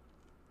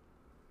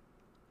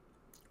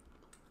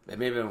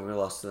 Maybe when we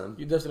lost to them.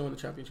 You definitely won the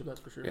championship, that's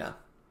for sure. Yeah.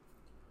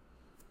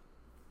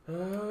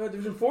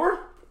 Division 4?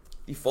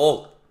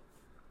 Default.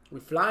 We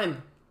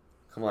flying.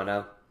 Come on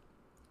now.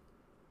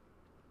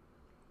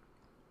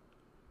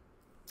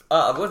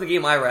 I'll go with the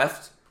game I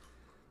refed.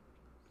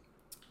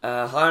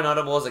 High on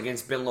audibles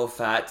against Bin Low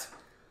Fat.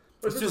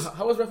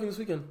 How was reffing this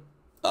weekend?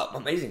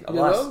 Amazing. You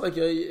well? Like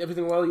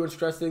everything well? You weren't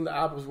stressing. The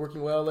app was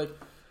working well. Like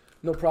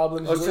no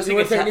problems. I was you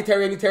weren't any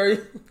Terry.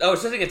 I was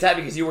stressing a tad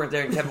because you weren't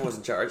there and Kevin was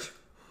in charge.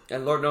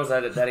 And Lord knows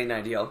that ain't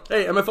ideal.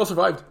 Hey, MFL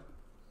survived.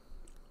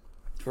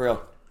 For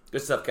real.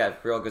 Good stuff, Kev.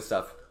 For real good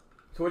stuff.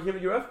 So what did you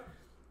give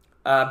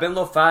it Bin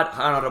Low Fat,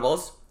 High on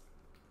audibles.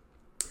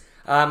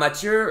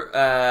 Mathieu,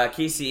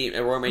 Casey,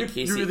 and Roy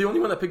Casey. You're the only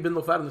one that picked Bin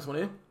Low Fat in this one,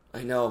 eh?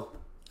 I know.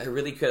 I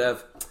really could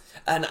have.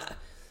 And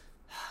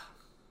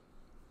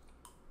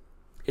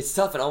it's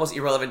tough and almost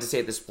irrelevant to say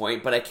at this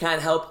point, but I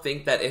can't help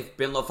think that if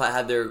Bin Low Fat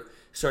had their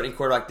starting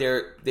quarterback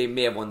there, they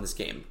may have won this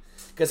game.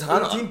 Because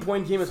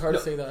 18-point game is hard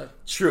to say that.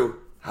 True.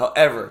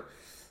 However,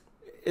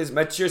 is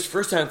Mathieu's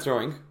first time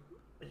throwing.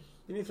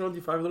 Didn't he throw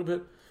D5 a little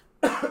bit?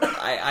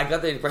 I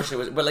got the impression it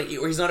was, but like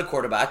he's not a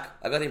quarterback.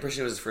 I got the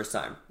impression it was his first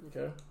time.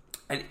 Okay.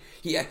 And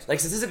he like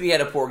statistically he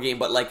had a poor game,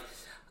 but like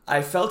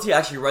I felt he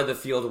actually read the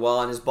field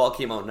well and his ball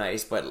came out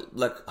nice. But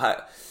look,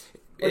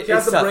 he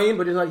has the brain,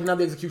 but he's not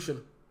the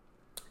execution.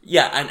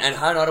 Yeah, and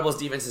High on Audible's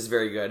defense is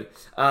very good.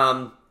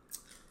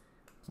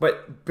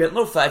 But Bin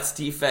Low Fat's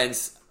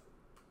defense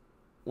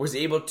was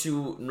able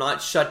to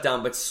not shut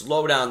down but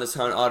slow down this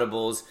High on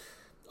Audible's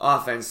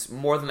offense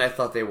more than I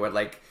thought they would.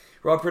 Like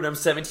Rob Purdom,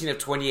 17 of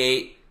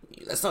 28.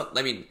 That's not.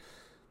 I mean,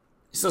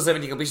 still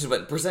 17 completions,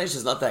 but percentage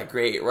is not that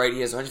great, right? He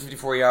has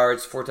 154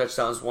 yards, 4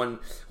 touchdowns, one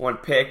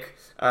pick,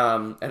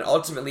 and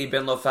ultimately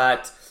Bin Low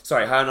Fat.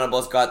 Sorry, High on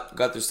Audibles got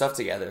their stuff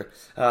together.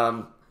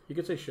 Yeah, You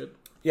could say shit.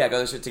 Yeah, got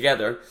their shit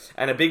together.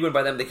 And a big one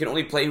by them. They could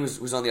only play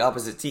who's on the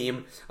opposite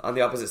team, on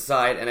the opposite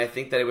side. And I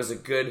think that it was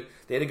they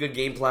had a good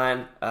game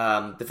plan.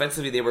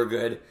 Defensively, they were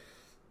good.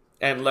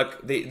 And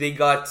look, they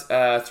got 3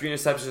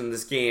 interceptions in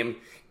this game.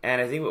 And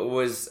I think what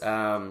was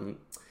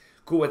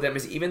cool with them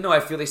is even though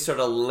I feel they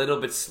started a little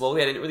bit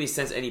slowly, I didn't really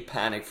sense any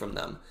panic from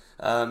them.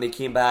 They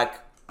came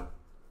back,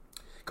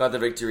 got the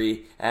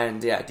victory.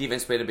 And yeah,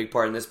 defense played a big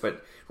part in this.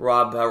 But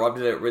Rob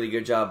did a really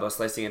good job of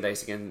slicing and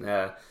dicing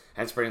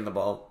and spreading the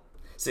ball.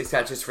 6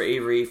 catches for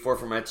Avery, 4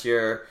 for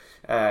Mathieu,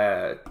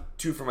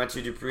 2 for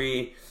Mathieu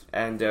Dupree,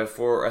 and 3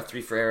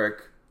 for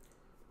Eric.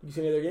 Did you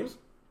see any other games?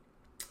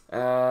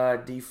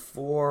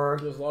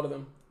 D4. There's a lot of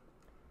them.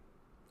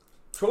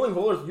 Trolling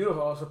Bowlers,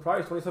 beautiful. I was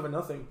surprised,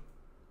 27-0.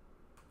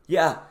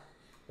 Yeah.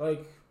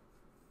 Like,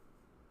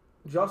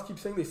 Josh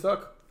keeps saying they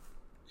suck.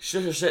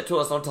 Shit,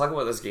 told us don't talk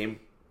about this game.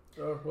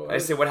 I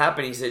said, what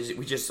happened? He said,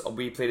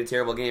 we played a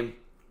terrible game.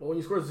 Well, when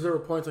you score 0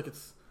 points, like,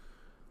 it's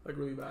like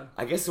really bad.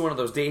 I guess it's one of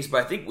those days,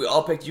 but I think we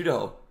all picked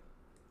Idaho.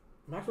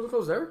 Max wasn't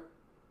close there?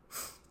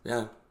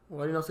 Yeah.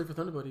 Why did you not say for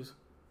Thunder Buddies?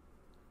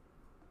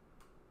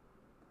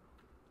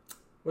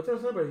 What time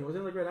was Thunder Buddies? Was it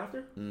like right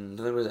after?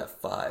 Thunder was at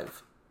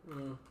 5.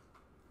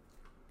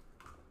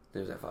 It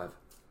was at 5.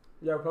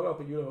 Yeah, we're probably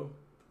up at Idaho.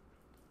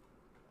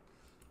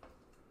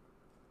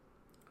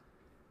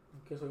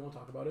 Okay, so we won't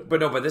talk about it.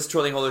 But this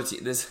trolling holder team,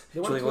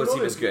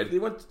 team is good.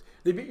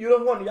 They beat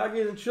Idaho 1. The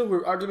Aggies and Chill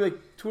were arguably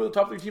like 2 of the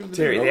top 3 teams in the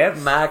Terry, league. they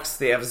have Max,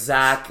 they have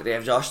Zach, they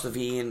have Josh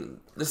Levine.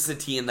 This is a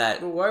team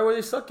that... But why were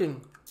they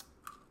sucking?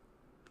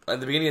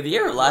 At the beginning of the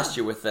year or last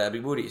year with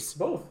Big Booties?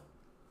 Both.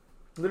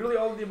 Literally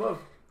all of the above.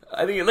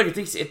 I think, look,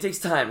 it takes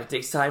time. It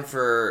takes time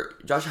for...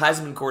 Josh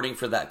hasn't been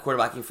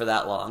quarterbacking for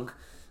that long.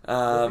 They're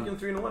freaking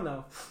 3-1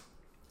 now.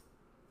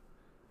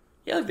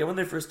 Yeah, like they won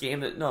their first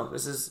game.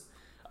 This is...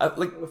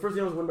 the first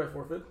game was won by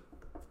forfeit.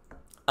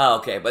 Oh,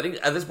 okay. But I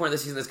think at this point in the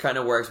season, that's kind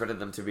of where I expected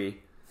them to be.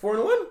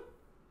 4-1?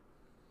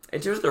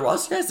 In terms of their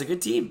roster, it's a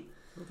good team.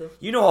 Okay.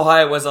 You know how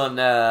high I was on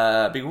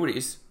Big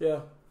Booties. Yeah.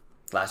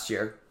 Last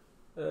year.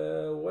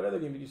 What other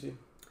game did you see?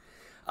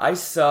 I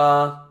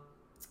saw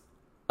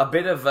a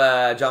bit of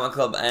John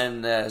Club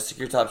and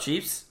Secure Top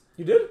Chiefs.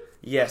 You did?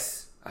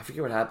 Yes. I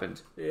forget what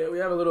happened. Yeah, we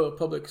have a little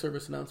public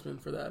service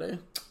announcement for that, eh?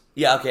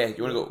 Yeah, okay.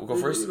 You want to go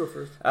first? You go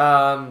first.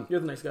 You're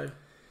the nice guy.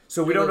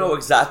 So we don't know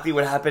exactly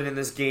what happened in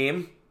this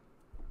game,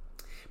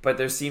 but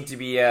there seemed to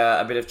be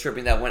a bit of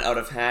tripping that went out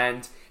of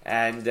hand,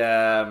 and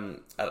are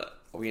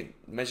we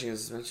mentioning a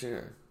suspension?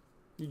 Or?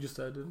 You just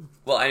said it.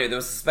 Well, anyway, there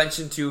was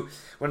suspension to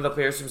one of the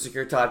players from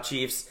Secure Top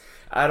Chiefs.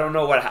 I don't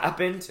know what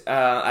happened.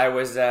 I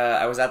was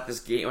at this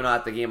game, well, not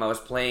at the game. I was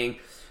playing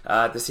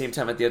at the same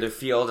time at the other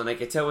field, and I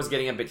could tell it was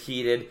getting a bit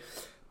heated.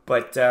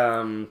 But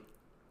from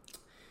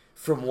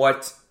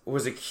what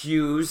was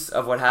accused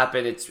of what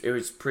happened, it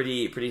was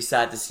pretty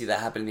sad to see that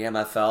happen in the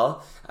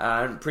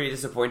MFL. Pretty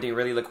disappointing,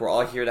 really. Look, we're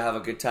all here to have a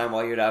good time, we're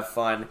all here to have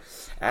fun.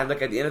 And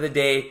look, at the end of the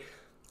day,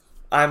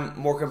 I'm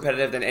more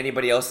competitive than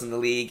anybody else in the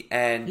league.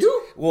 And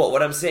you? Well,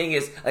 what I'm saying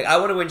is, like, I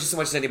want to win just as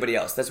much as anybody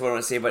else. That's what I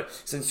want to say. But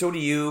since so do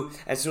you,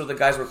 and so do the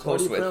guys we're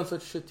close with. Why do you play on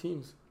such shit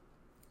teams?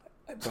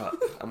 Bro,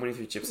 I'm winning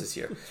 3 chips this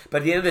year. But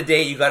at the end of the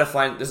day, you got to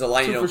find there's a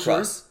line you don't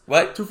cross. Sure.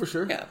 What? 2 for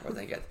sure. Yeah, bro,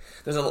 thank God.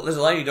 There's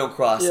a line you don't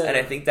cross, and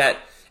I think that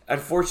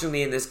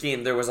unfortunately in this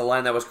game there was a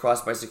line that was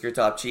crossed by Secure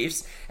Top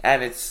Chiefs,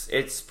 and it's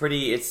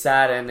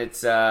sad, and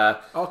it's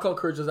I'll call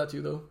Courage does that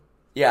too, though.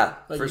 Yeah,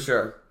 like for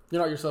sure.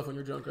 You're not yourself when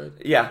you're drunk, right?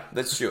 Yeah,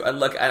 that's true. And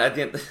look, at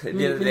the end of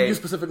the day, you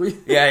specifically.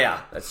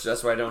 Yeah.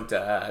 That's why I don't do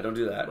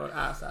that. But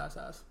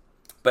ass.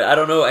 But I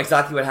don't know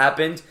exactly what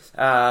happened.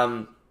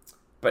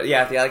 But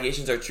yeah, if the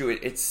allegations are true,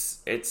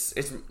 it's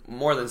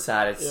more than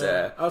sad. It's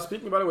I was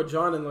speaking about it with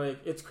John, and like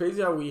it's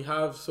crazy how we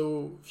have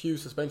so few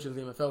suspensions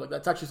in the MFL. Like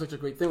that's actually such a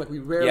great thing. Like we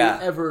rarely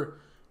ever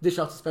dish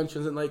out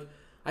suspensions, and like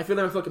I feel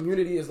the MFL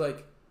community is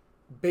like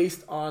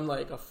based on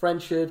like a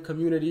friendship,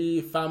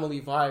 community,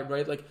 family vibe,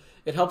 right? Like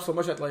it helps so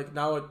much that like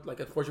now, like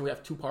unfortunately we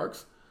have 2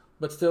 parks,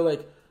 but still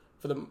like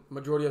for the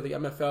majority of the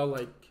MFL,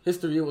 like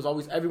history, it was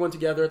always everyone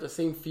together at the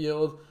same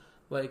field.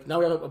 Like now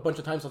we have a bunch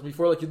of time slots.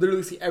 Before, like you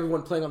literally see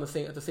everyone playing on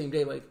at the same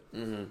day, like,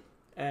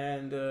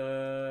 and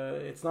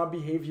it's not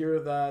behavior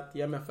that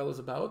the MFL is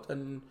about.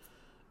 And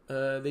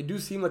they do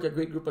seem like a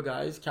great group of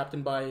guys,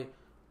 captained by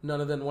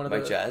none other than one of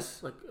Mike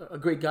Jazz, like a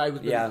great guy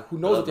who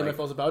knows what the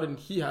MFL is about, and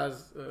he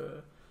has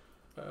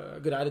a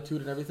good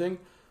attitude and everything.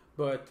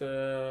 But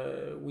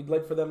we'd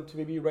like for them to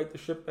maybe right the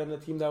ship and a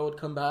team that would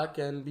come back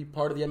and be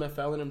part of the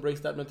MFL and embrace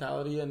that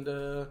mentality and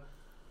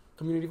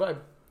community vibe.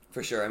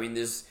 For sure. I mean,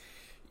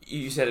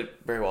 you said it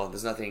very well.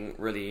 There's nothing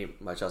really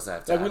much else to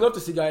have to Like, we love to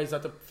see guys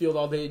at the field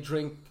all day,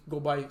 drink, go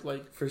by,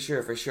 like... For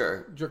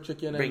sure. Jerk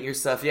chicken. Bring your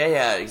stuff.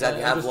 Yeah,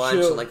 exactly. Have lunch.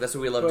 Chill. And, like, that's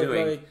what we love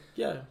doing. Like,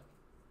 yeah.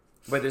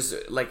 But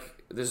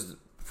there's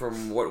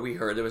from what we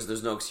heard,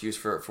 there's no excuse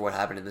for what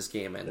happened in this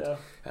game. And,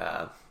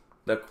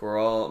 look, we're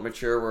all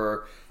mature.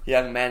 We're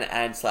young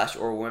men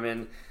or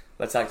women.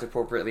 Let's act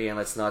appropriately and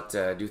let's not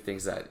do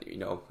things that,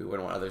 we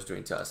wouldn't want others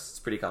doing to us. It's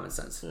pretty common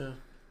sense. Yeah.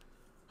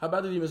 How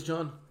bad did you miss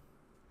John?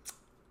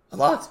 A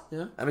lot.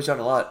 Yeah. I miss John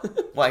a lot.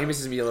 Well, he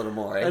misses me a little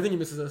more, right? I think he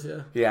misses us,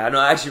 yeah. Yeah, no,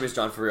 I actually miss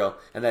John for real.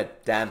 And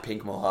that damn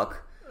pink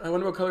mohawk. I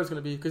wonder what color it's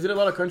going to be. Because he did a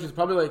lot of countries.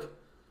 Probably like,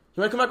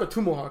 he might come back with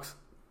 2 mohawks.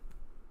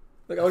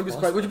 Like, I wouldn't be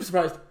surprised. Would you be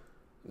surprised?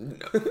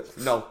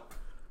 No.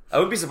 I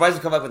wouldn't be surprised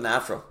to come back with an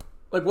afro.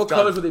 Like, what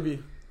colors would they be?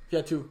 If he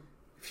had 2.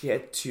 If he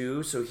had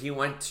 2, so he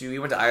went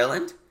to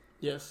Ireland.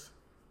 Yes.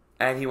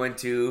 And he went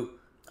to...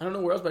 I don't know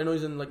where else, but I know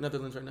he's in, like,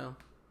 Netherlands right now.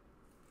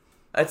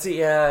 I'd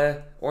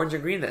say orange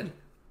and green then.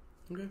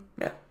 Okay.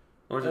 Yeah.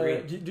 Orange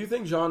and green. Do you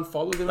think John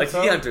follows the MFL? Like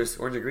TD Hunters,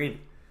 orange and green. Do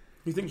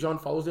you think John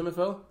follows the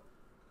MFL?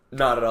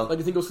 Not at all. Like, do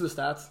you think he goes through the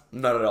stats?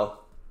 Not at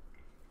all.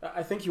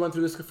 I think he went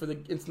through this for the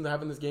instant that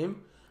happened in this game.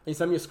 And he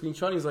sent me a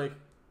screenshot and he's like,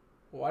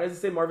 why does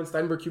it say Marvin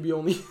Steinberg QB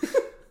only?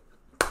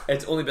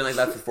 It's only been like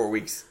that for 4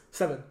 weeks.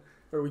 7.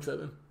 Or week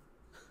 7.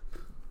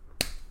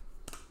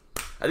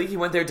 I think he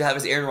went there to have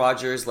his Aaron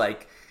Rodgers,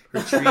 like,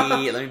 retreat.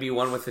 Let me be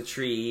one with the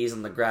trees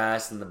and the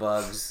grass and the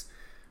bugs.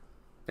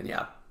 And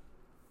yeah.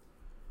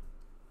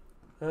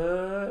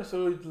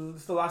 So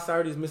it's the last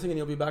Saturday he's missing and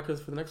he'll be back for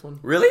the next one.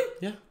 Really?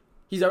 Yeah.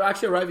 He's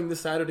actually arriving this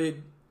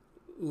Saturday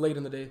late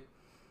in the day.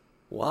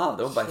 Wow,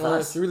 they went by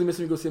fast. If you really miss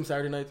him, go see him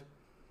Saturday night.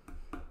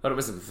 I don't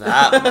miss him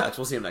that much.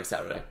 We'll see him next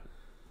Saturday.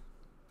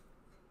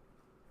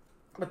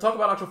 But talk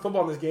about actual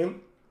football in this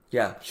game.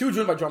 Yeah. Huge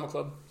win by Drama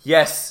Club.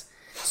 Yes.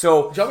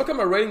 So Drama Club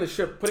are raiding the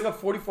ship, putting up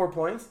 44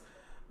 points.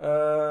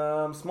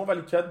 Small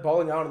Valley Chet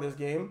balling out in this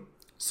game.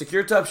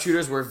 secure top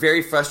shooters were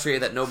very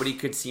frustrated that nobody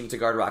could seem to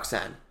guard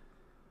Roxanne.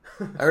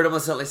 I heard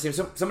almost like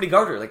somebody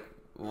guard her. Like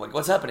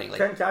what's happening? Like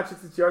 10 catches,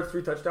 6 yards,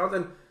 3 touchdowns,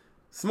 and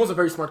Simo's a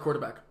very smart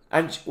quarterback.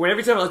 And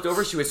every time I looked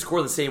over, she would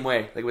score the same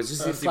way. Like it was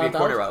just seems to be a slant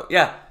corner out? route.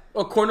 Yeah.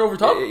 Oh, corner over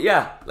top?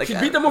 Yeah. Like She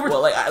beat them over.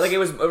 Well, like it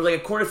was like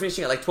a corner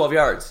finishing at like 12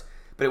 yards,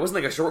 but it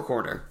wasn't like a short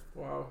corner.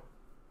 Wow.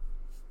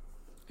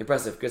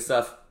 Impressive. Good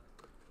stuff.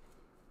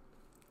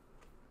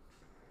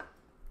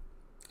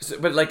 So,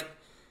 but like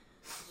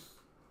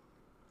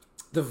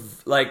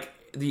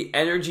the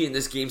energy in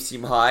this game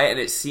seemed high, and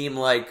it seemed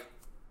like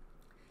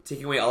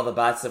taking away all the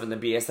bad stuff and the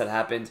BS that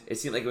happened, it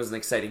seemed like it was an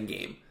exciting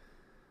game.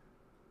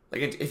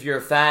 Like if you're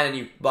a fan and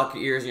you block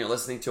your ears and you're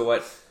listening to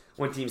what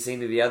one team's saying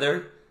to the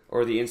other,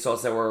 or the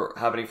insults that were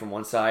happening from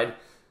one side,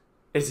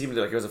 it seemed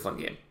like it was a fun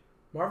game.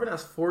 Marvin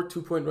has 4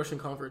 2-point rushing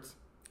converts.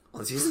 On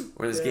the season?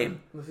 Or in this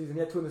game? In the season. He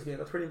had 2 in this game.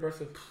 That's pretty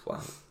impressive.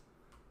 Wow.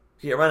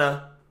 Here,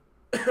 Rana.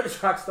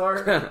 Track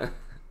star.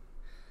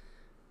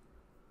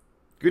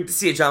 Good to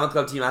see a drama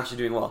club team actually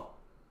doing well.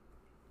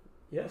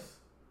 Yes.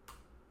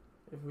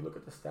 If we look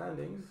at the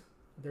standings,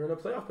 they're in a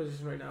playoff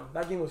position right now.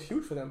 That game was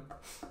huge for them.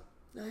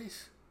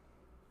 Nice.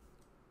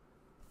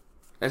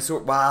 And so,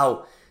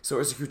 wow. So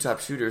it's the top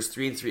shooters,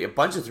 3-3, a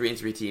bunch of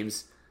 3-3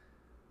 teams.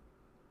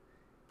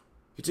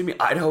 You're telling me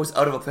Idaho's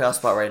out of a playoff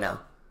spot right now?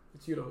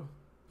 It's Idaho.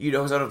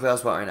 Idaho's out of a playoff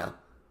spot right now.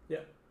 Yeah.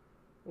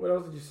 What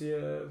else did you see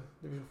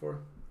Division 4?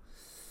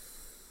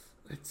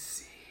 Let's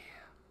see.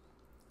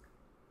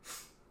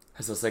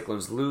 As the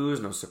Cyclones lose,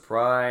 no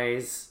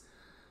surprise.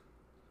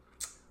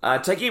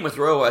 Tight game with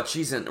Royal with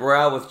Cheese and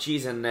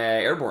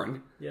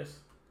Airborne. Yes.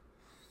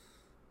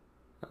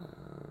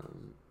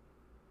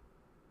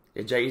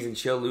 Jaggies and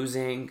Chill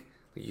losing.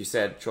 Like you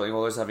said, Trolling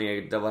Rollers having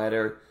a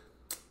doubleheader.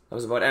 That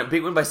was about it. And a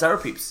big win by Sour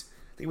Peeps. I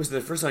think it was the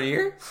first one of the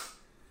year.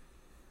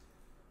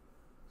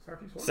 Sour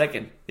Peeps won?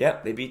 Second.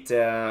 Yep, they beat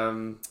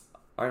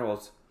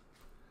Arnold.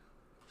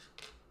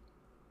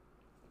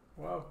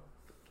 Wow.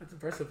 That's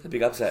impressive. A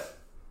big upset.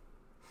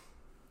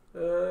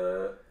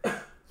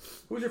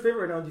 Who's your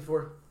favorite right now in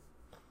D4?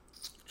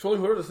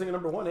 Trolling Rollers is sitting at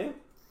number 1, eh?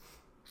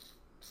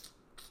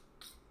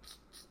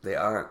 They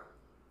are.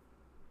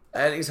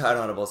 I think it's hard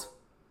audibles.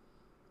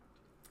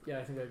 Yeah,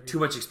 I think I agree. Too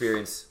much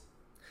experience.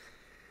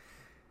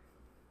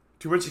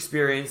 You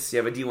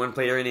have a D1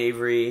 player in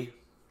Avery.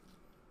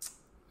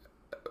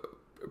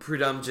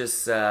 Prudhomme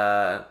just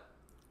knows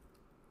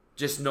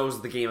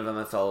the game of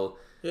MFL.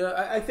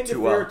 Yeah, I think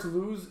if they're to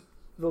lose,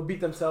 they'll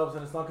beat themselves,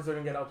 and it's not because they're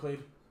going to get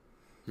outplayed.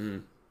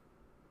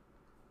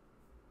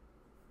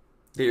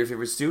 They're your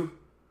favorites too?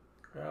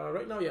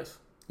 Right now, yes.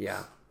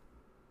 Yeah.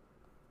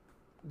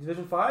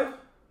 Division 5? D5.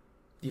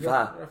 You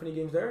have any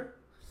games there?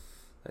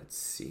 Let's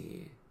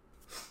see.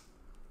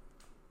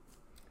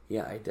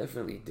 Yeah, I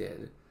definitely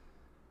did.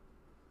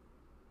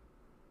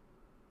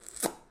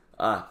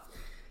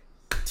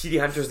 TD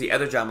Hunters, the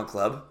other drama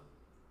club.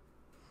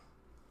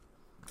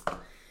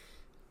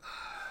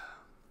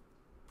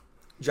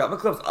 Drama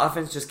club's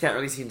offense just can't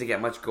really seem to get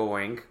much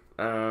going.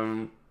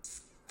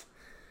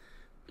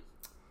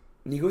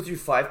 You go through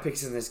 5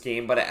 picks in this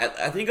game, but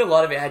I think a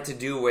lot of it had to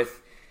do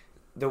with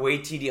the way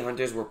TD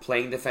Hunters were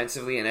playing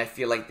defensively, and I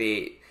feel like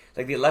they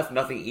left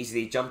nothing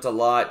easy. They jumped a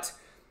lot.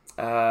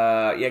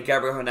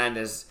 Gabriel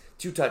Hernandez,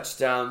 2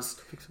 touchdowns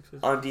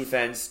on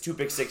defense, 2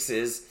 pick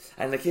sixes,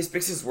 and like his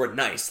pick sixes were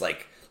nice,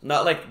 like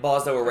not like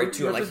balls that were right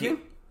to him. Like he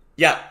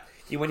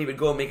when he would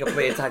go and make a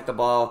play, attack the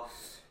ball.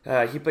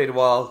 He played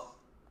well,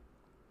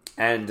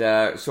 and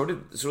so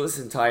did this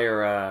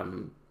entire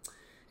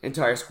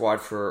squad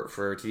for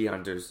TD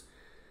Hunters.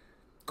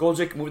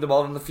 Goldrick moved the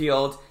ball on the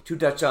field, 2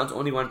 touchdowns,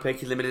 only 1 pick.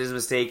 He limited his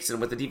mistakes, and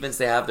with the defense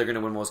they have, they're going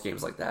to win most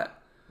games like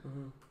that.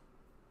 Mm-hmm.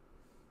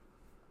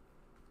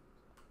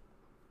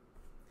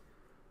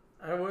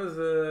 I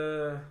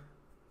was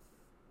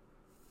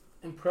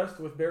impressed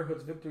with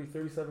Bearhood's victory,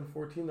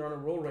 37-14. They're on a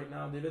roll right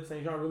now. David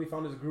St. Jean really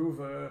found his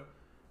groove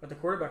at the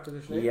quarterback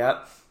position.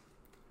 Yep.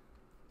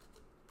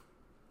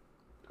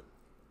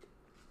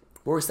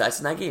 What were stats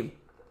in that game?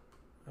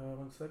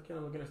 1 second.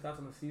 I'm looking at stats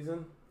on the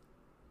season.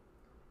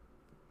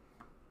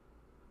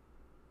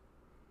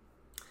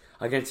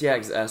 Against,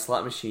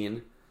 Slot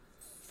Machine.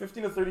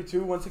 15-32,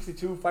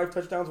 162, 5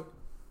 touchdowns,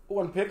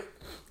 1 pick.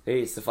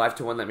 Hey, it's the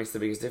 5-1 that makes the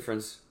biggest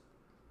difference.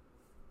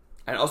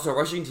 And also a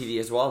rushing TD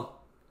as well.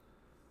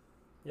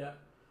 Yeah,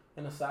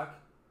 and a sack.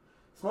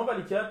 Small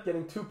Valley kept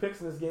getting 2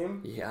 picks in this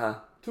game. Yeah.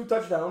 2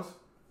 touchdowns.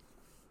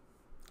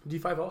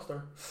 D5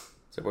 All-Star.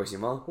 So, Boise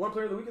Mall. One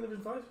player of the week in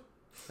Division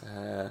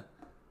 5?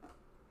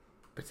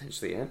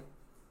 Potentially, yeah.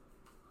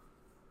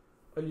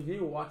 Olivier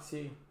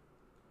Wattier.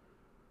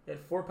 He had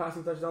 4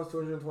 passing touchdowns,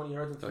 220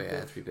 yards, and 3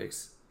 picks. 3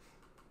 picks.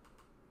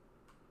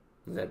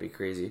 That'd be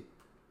crazy.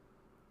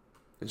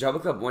 The Java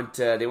Club went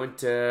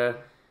to...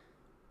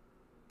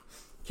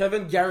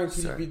 Kevin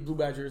guaranteed he beat Blue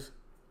Badgers.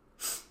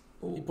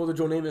 Ooh. He pulled a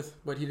Joe Namath,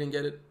 but he didn't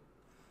get it.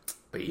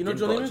 But you know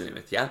Joe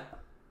Namath? Yeah.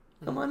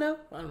 Come on now.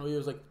 I don't know. He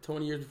was like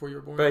 20 years before you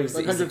were born. But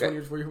like 120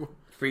 years before you were born.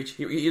 Preach.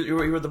 He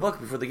wrote the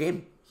book before the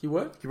game. He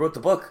what? He wrote the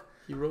book.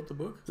 He wrote the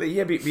book?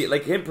 Yeah,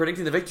 like him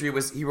predicting the victory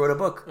he wrote a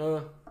book.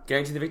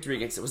 Guaranteeing the victory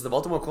against it. Was it the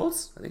Baltimore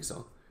Colts? I think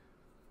so.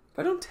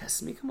 But don't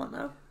test me. Come on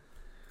now.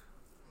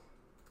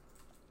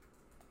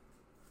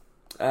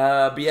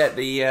 But yeah,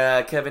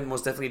 the Kevin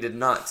most definitely did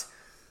not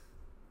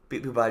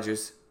beat Blue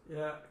Badgers.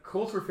 Yeah,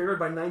 Colts were favored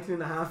by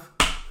 19.5.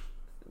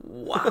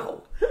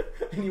 Wow.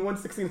 And he won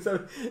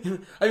 16-7.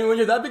 I mean, when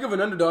you're that big of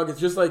an underdog, it's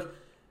just like,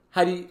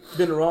 had he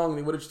been wrong,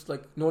 they would have just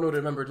like, no one would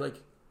have remembered. Like,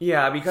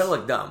 yeah, but you kind of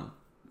look dumb.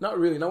 Not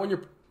really. Not when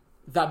you're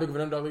that big of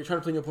an underdog. Like, you're trying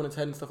to play in your opponent's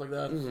head and stuff like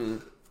that. Mm-hmm.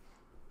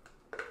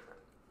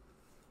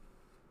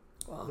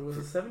 Wow. There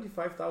was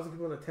 75,000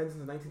 people in attendance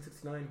in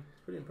 1969.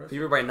 Pretty impressive.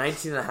 Favored by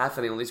 19.5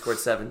 and they only scored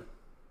 7.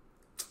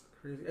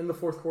 Crazy. In the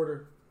 4th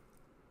quarter.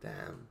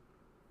 Damn.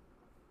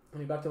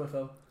 And he back to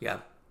MFL. Yeah.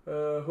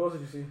 Who else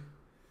did you see?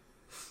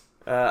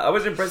 I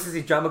was impressed to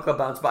see Drama Club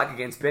bounce back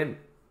against Pin.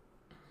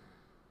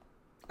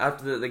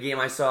 After the game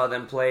I saw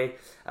them play,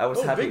 I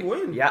was happy. Big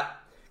win. Yeah.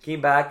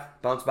 Came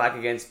back, bounced back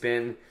against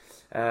Pin.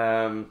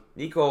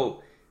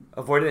 Nico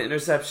avoided an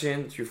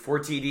interception, threw 4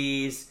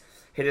 TDs,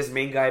 hit his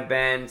main guy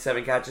Ben,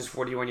 7 catches,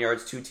 41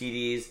 yards, 2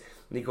 TDs.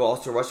 Nico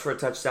also rushed for a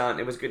touchdown.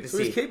 It was good to see.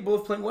 So he's capable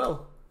of playing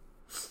well.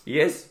 He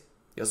is.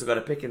 He also got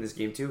a pick in this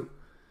game too.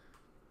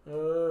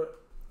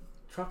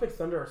 Tropic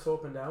Thunder are so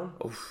up and down.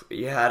 Oof,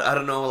 yeah, I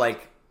don't know,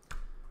 like...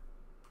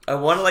 I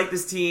want to like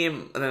this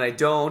team, and then I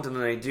don't, and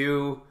then I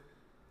do.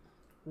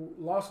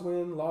 Loss,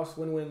 win, loss,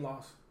 win, win,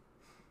 loss.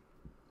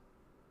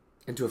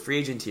 Into a free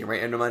agent team,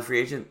 right? Enderman free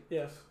agent?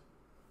 Yes.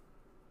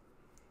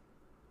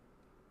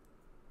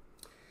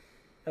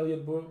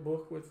 Elliot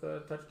Book with a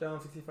touchdown,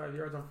 65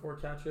 yards on 4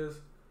 catches.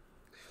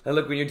 Now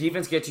look, when your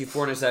defense gets you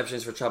 4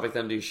 interceptions for Tropic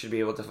Thunder, you should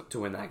be able to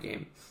win that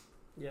game.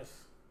 Yes.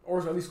 Or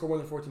at least score more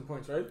than 14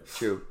 points, right?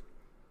 True.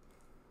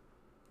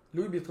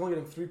 Louis Vuitton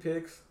getting 3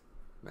 picks.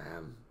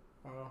 Man.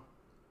 Wow.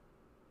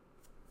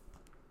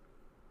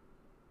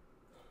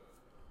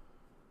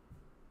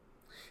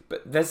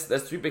 But that's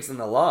 3 picks in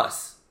the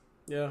loss.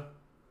 Yeah.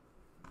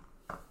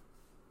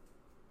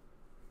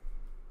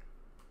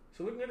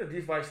 So looking at the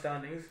D5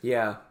 standings.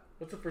 Yeah.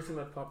 What's the first thing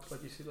that pops?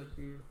 Like you see,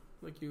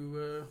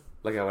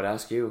 Like I would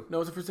ask you. No,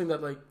 what's the first thing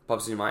that like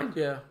pops in your mind?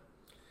 Yeah.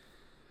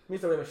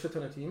 Means that we have a shit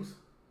ton of teams.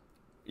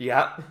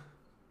 Yeah.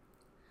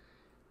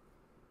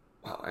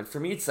 Wow, and for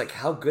me, it's like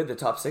how good the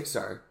top 6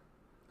 are.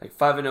 Like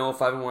 5-0,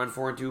 5-1,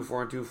 4-2,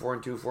 4-2,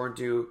 4-2,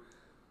 4-2.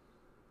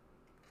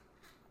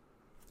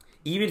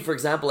 Even, for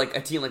example, like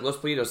a team like Los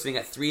Politos sitting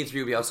at 3-3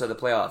 will be outside the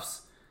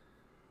playoffs.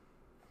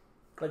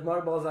 Like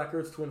Mario Balzac,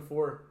 it's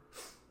 2-4.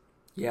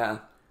 Yeah.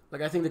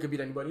 Like I think they could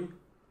beat anybody.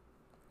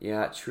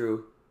 Yeah,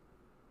 true.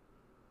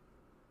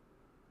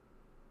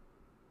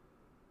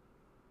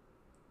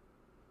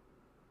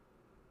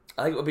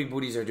 I like what Big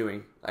Booties are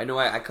doing. I know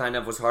I kind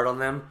of was hard on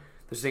them.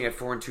 They're sitting at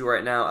 4-2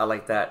 right now. I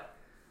like that.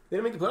 They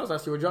didn't make the playoffs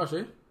last year with Josh,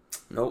 eh?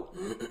 Nope.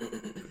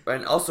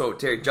 And also,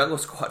 Terry, Jungle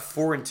Squad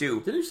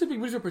 4-2. Didn't you say Big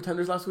Booties were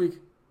pretenders last week?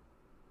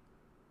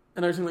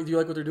 And I was saying, like, do you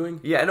like what they're doing?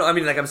 Yeah, no, I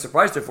mean, like, I'm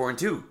surprised they're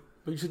 4-2.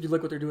 But you said you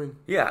like what they're doing.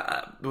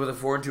 Yeah, with a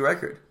 4-2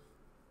 record.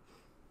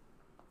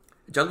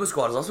 Jungle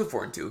Squad is also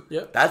 4-2.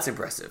 Yep. That's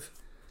impressive.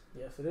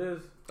 Yes, it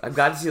is. I'm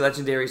glad to see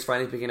Legendaries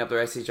finally picking up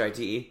their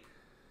SHITE.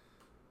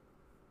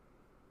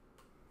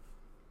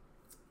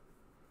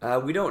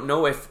 We don't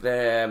know if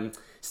the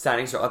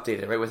standings are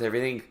updated, right, with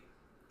everything?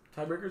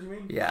 Tiebreakers, you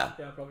mean? Yeah.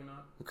 Yeah, probably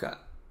not. Okay.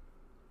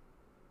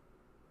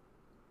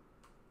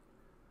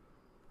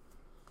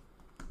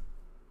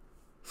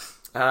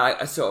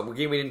 So, a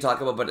game we didn't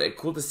talk about, but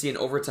cool to see an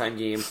overtime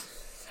game.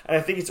 And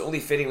I think it's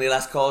only fitting.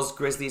 Last calls,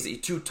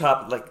 Grizzlies, 2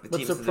 top, like, the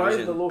teams in the division. But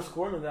surprised the low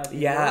scoring in that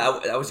game. Yeah,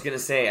 I was going to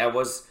say, I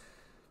was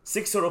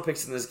 6 total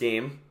picks in this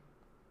game.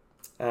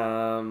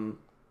 4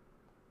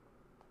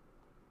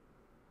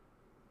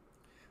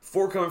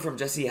 coming from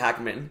Jesse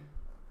Hackman.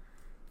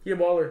 He a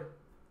baller.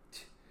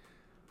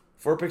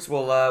 4 picks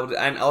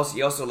and also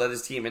he also led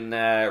his team in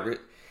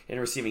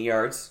receiving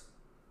yards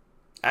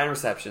and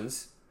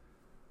receptions.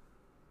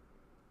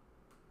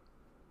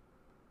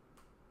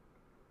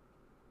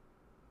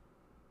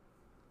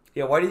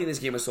 Yeah, why do you think this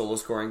game is so low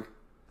scoring?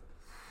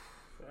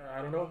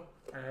 I don't know.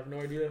 I have no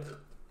idea.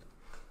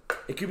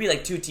 It could be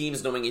like 2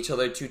 teams knowing each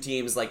other, 2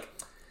 teams like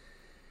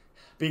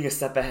being a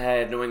step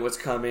ahead, knowing what's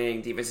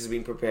coming, defenses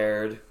being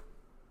prepared.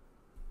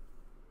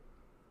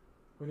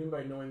 What do you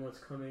mean by knowing what's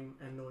coming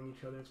and knowing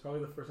each other? It's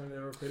probably the first time they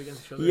ever played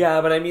against each other.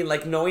 Yeah, but I mean,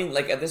 like, knowing,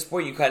 like, at this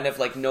point, you kind of,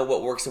 like, know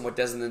what works and what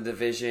doesn't in the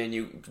division.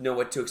 You know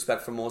what to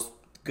expect from most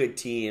good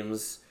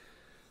teams.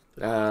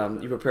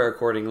 You prepare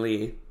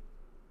accordingly.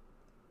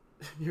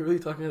 You're really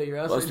talking out of your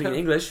ass. Well, I'm speaking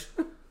English.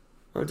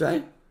 Aren't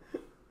I?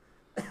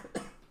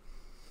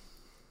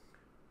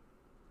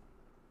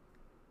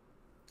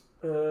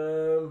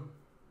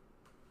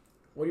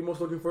 What are you most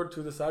looking forward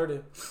to this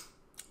Saturday?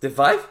 Div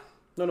 5?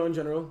 No, in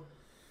general.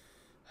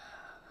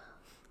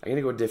 I'm going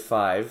to go Div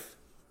 5.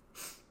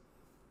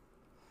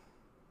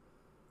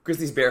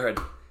 Grizzlies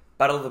Bearhood.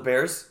 Battle of the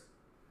Bears.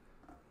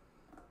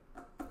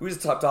 Who's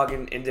the top dog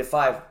in Div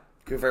 5?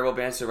 Could very well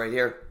be answered right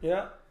here.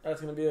 Yeah, that's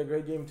going to be a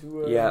great game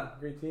too. Yeah.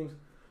 Great teams.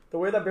 The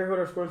way that Bearhood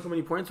are scoring so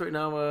many points right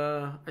now,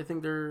 I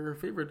think they're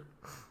favored.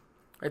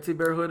 I'd say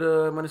Bearhood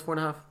 -4.5. Who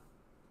are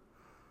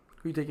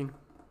you taking?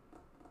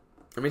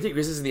 I'm going to take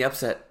Grizzlies in the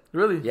upset.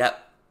 Really? Yeah.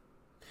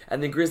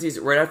 And then Grizzlies,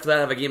 right after that,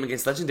 have a game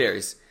against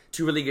Legendaries.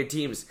 2 really good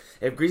teams.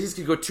 If Grizzlies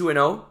could go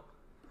 2-0,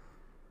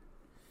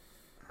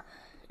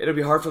 it'll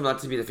be hard for them not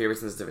to be the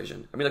favorites in this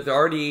division. I mean, like, they're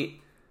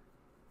already...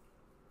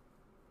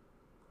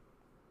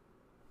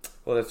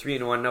 Well, they're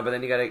 3-1 now, but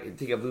then you gotta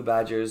take out Blue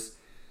Badgers.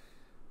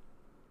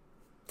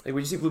 Like, would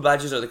you say Blue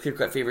Badgers are the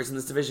clear-cut favorites in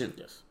this division?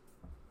 Yes.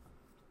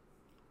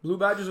 Blue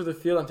Badgers or the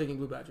field, I'm taking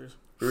Blue Badgers.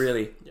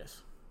 Really? Yes.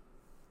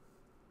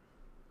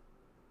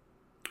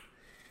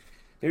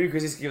 Maybe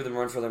Grizzlies can give them a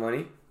run for their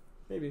money.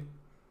 Maybe.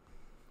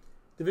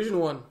 Division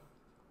 1.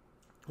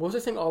 What was I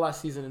saying all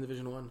last season in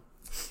Division 1?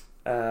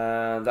 The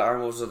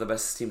Armos are the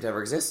best team to ever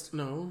exist.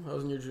 No, that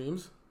was in your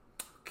dreams.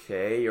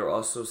 Okay, you're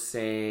also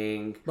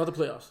saying... About the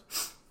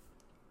playoffs.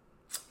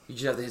 You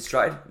just have to hit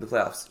stride in the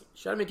playoffs.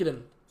 Just gotta make it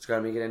in. Just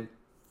gotta make it in.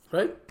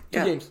 Right?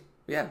 2 games.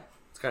 Yeah,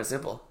 it's kind of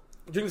simple.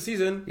 During the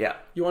season, Yeah.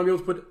 you want to be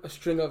able to put a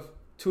string of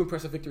 2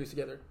 impressive victories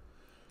together.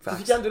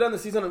 Facts. If you can't do that in the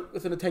season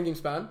within a 10-game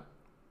span,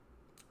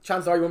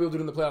 chances are you won't be able to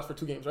do it in the playoffs for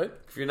 2 games, right?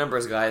 If your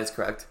numbers guy, that's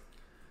correct.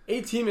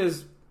 A team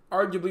is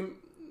arguably,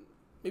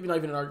 maybe not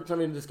even an argument, it's not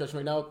even a discussion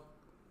right now,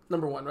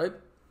 number 1, right?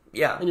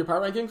 Yeah. In your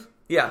power rankings,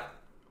 Yeah.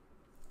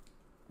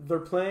 they're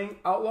playing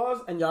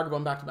Outlaws and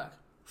Jagabon back-to-back.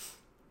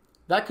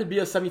 That could be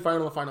a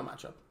semifinal and final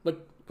matchup. Like,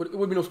 but it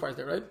would be no surprise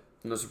there, right?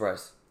 No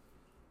surprise.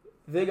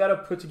 They got to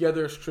put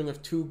together a string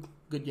of 2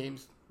 good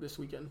games this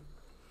weekend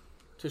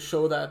to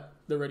show that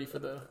they're ready for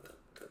the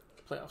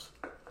playoffs.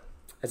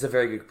 That's a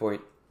very good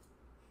point.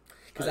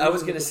 Because I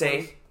was going to say...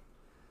 Points.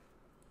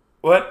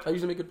 What? I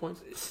usually make good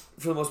points.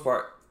 For the most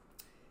part.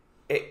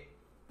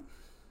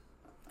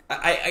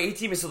 A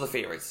team is still the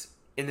favorites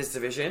in this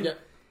division. Yeah.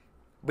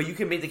 But you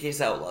can make the case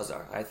that Outlaws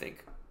are, I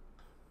think.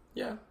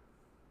 Yeah.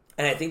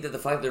 And I think that the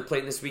 5 they're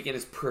playing this weekend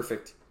is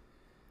perfect.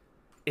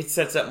 It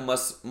sets up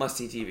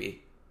must-see TV.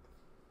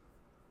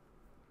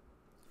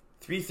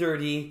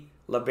 3:30,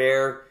 La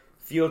Bear,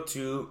 Field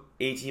 2,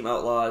 A-Team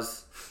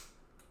Outlaws.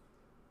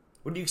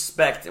 What do you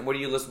expect, and what do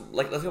you listen...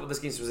 Like, let's talk about this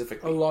game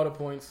specifically. A lot of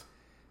points.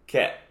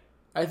 Okay.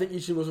 I think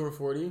each team goes over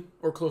 40,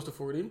 or close to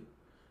 40.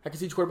 I can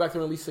see each quarterback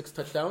throwing at least 6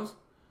 touchdowns.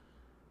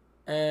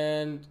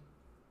 And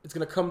it's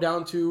going to come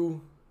down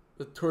to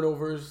the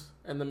turnovers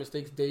and the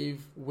mistakes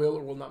Dave will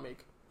or will not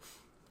make.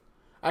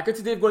 I could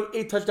see Dave going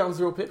 8 touchdowns,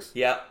 0 picks.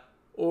 Yeah.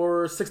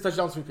 Or 6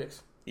 touchdowns, 3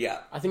 picks.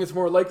 Yeah. I think it's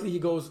more likely he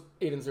goes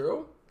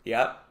 8-0.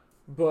 Yeah.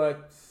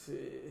 But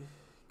you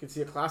could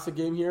see a classic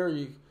game here.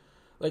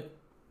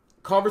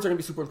 Converts are going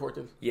to be super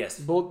important. Yes.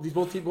 Both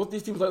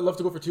these teams love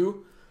to go for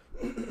 2.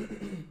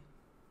 And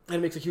it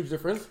makes a huge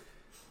difference.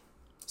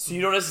 So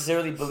you don't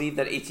necessarily believe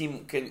that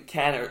A-Team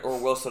can or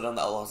will slow down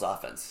the Outlaws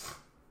offense?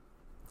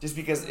 Just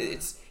because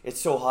it's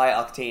so high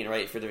octane,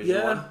 right, for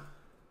Division 1?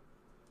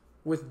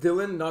 With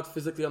Dylan not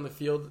physically on the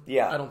field,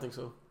 Yeah. I don't think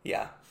so.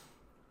 Yeah.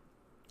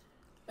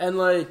 And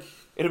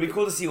it'll be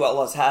cool to see what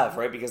Outlaws have,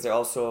 right? Because they're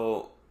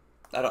also...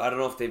 I don't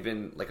know if they've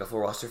been like a full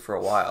roster for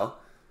a while.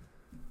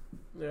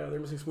 Yeah, they're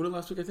missing Smuda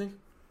last week, I think.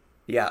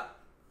 Yeah.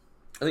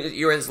 I think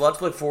you're right. There's a lot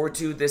to look forward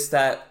to.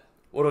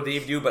 What will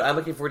Dave do? But I'm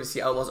looking forward to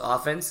see Outlaws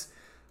offense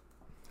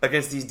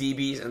against these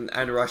DBs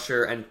and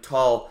rusher and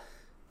tall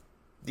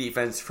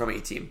defense from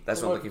A-Team.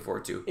 That's what I'm looking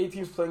forward to.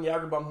 A-Team's playing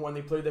Jaggerbom, who when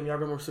they played them,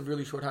 Jaggerbom were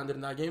severely shorthanded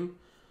in that game.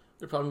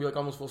 They're probably going to be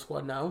almost full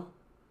squad now.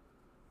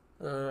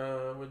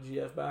 With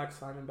GF back,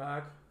 Simon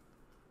back.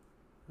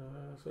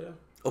 So yeah.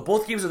 Oh,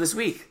 both games are this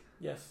week.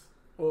 Yes.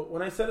 Well,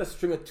 when I said a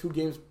string of 2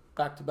 games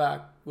back to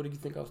back, what did you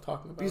think I was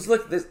talking about? Because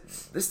look, this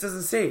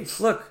doesn't say.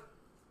 Look.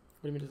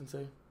 What do you mean it doesn't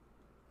say?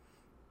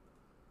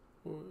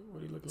 What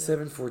are you looking at?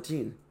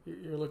 7:14.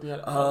 You're looking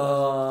at.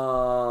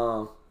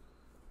 Oh.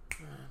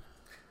 Man,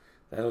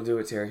 That'll do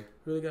it, Terry.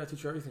 really gotta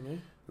teach you everything, eh?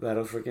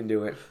 That'll freaking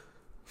do it.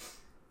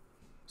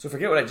 So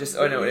forget what I just.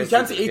 Oh no, You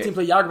can't say 18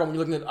 play Jagerbomb when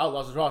you're looking at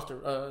Outlaws'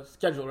 roster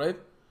schedule, right?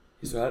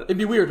 So how, It'd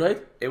be weird,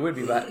 right? it would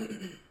be bad,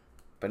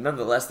 but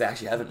nonetheless, they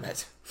actually haven't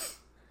met.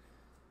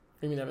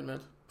 What do you mean haven't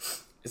met?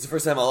 It's the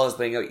first time all is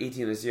playing out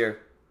 18 this year.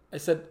 I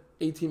said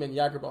A-Team and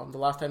Jagerbomb. The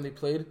last time they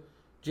played,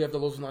 GF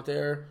Delos was not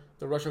there.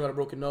 The Russian got a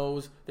broken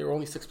nose. They were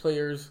only 6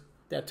 players.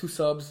 They had 2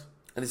 subs.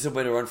 And they still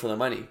made a run for their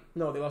money.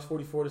 No, they lost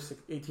 44 to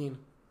 18.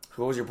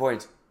 What was your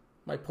point?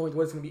 My point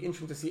was it's going to be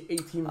interesting to see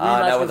A-Team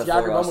Not rematch with against the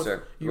full Jagerbomb.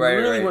 roster. You Right,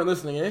 really right. weren't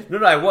listening, eh?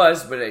 No, I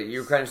was, but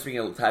you were kind of speaking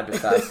a tad bit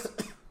fast.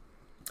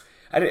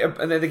 And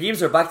then the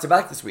games are back to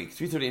back this week,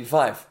 3:30 and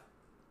 5.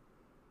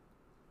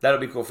 That'll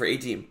be cool for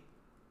A-Team.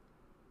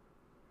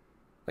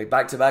 Like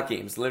back to back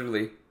games,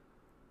 literally.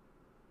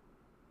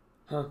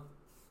 Huh.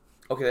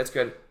 Okay, that's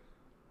good.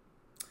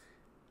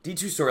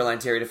 D2 storyline,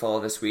 Terry, to follow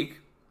this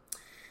week.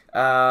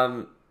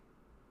 Nice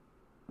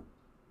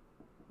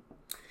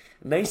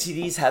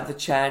CDs have the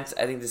chance,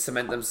 I think, to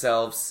cement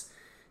themselves,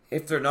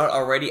 if they're not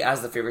already,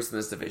 as the favorites in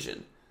this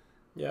division.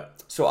 Yeah.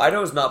 So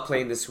Idaho's not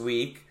playing this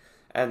week,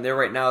 and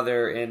they're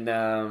in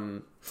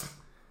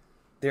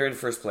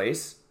first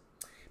place.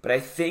 But I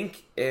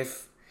think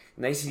if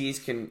Nice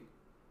CDs can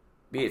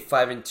be at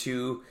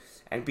 5-2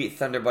 and beat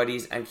Thunder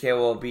Buddies and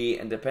KOLB,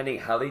 and depending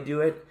how they do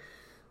it,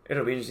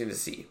 it'll be interesting to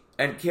see.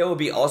 And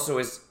KOLB also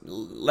is,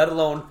 let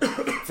alone,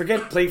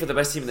 forget playing for the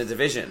best team in the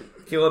division.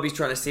 KOLB's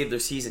trying to save their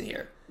season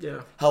here.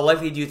 Yeah. How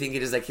likely do you think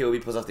it is that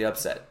KOLB pulls off the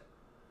upset?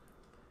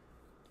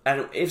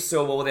 And if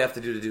so, what will they have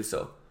to do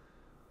so?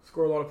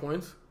 Score a lot of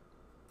points.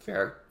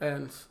 Fair.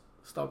 And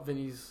stop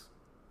Vinny's,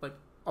 like,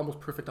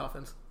 almost perfect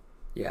offense.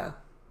 Yeah.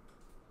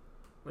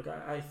 Like,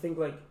 I think,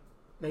 like,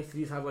 Nice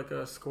Cities have, like,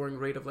 a scoring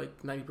rate of,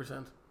 like,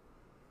 90%.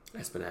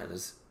 That's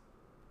bananas.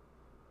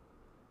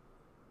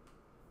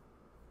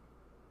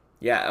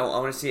 Yeah, I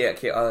want to see it.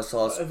 Okay,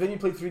 so Vinny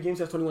played 3 games,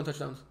 he has 21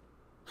 touchdowns.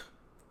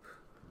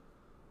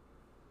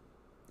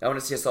 I want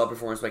to see a solid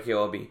performance by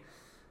KOLB.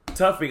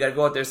 Tough, we got to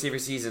go out there, save your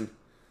season.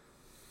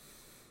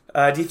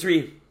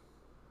 D3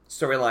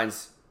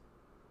 storylines.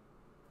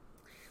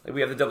 Like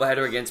we have the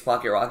doubleheader against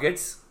Pocket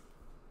Rockets.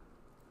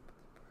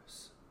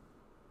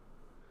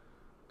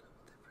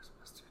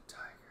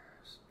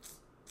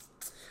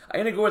 I'm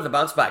gonna go with the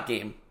bounce back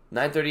game.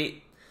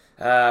 9:30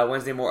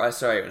 Wednesday morning.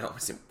 Wednesday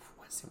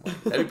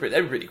morning. That'd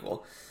be pretty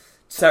cool.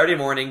 Saturday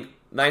morning,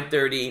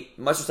 9:30.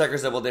 Muster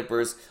Strikers, Double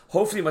Dippers.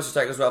 Hopefully, Muster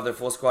Strikers will have their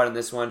full squad in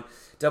this one.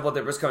 Double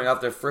Dippers coming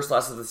off their first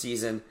loss of the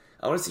season.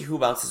 I want to see who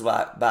bounces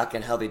back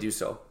and how they do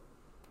so.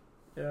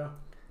 Yeah.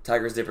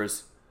 Tigers,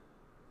 Dippers.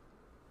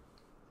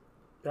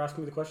 You're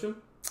asking me the question?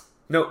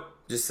 No,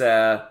 just you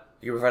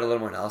can provide a little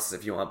more analysis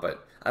if you want,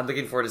 but I'm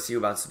looking forward to see who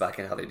bounces back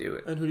and how they do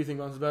it. And who do you think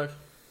bounces back?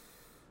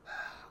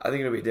 I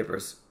think it'll be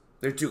Dippers.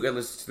 They're too good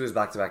to lose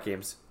back-to-back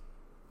games.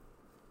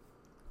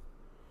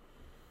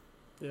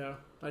 Yeah,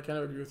 I kind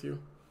of agree with you.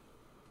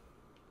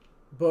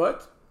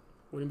 But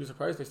wouldn't be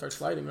surprised if they start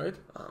sliding, right?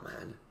 Oh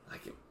man,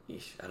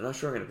 I'm not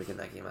sure I'm gonna pick in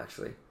that game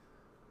actually.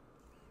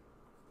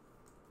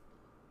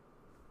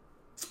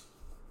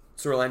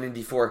 Storyline in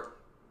D4.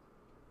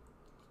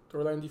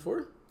 Storyline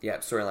D4? Yeah,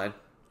 storyline.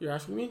 You're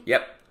asking me?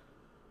 Yep.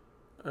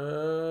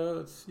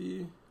 Let's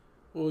see.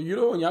 Well,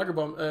 Yudo and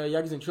Jagerbomb,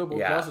 Yagis and Chill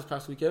both lost this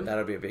past weekend.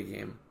 That'll be a big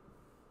game.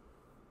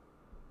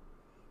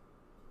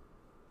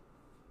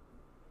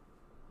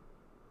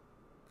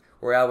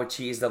 Royale with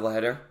cheese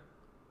doubleheader.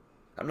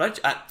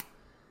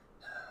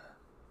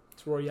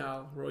 It's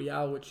Royale.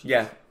 Royale with cheese.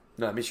 Yeah.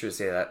 No, I made sure to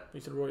say that. You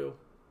said Royal.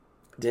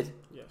 Did?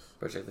 Yes.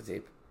 Better check the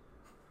tape.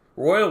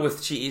 Royal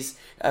with cheese.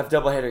 I have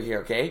doubleheader here,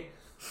 okay?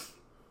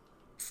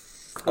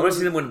 I want to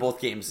see them win both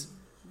games.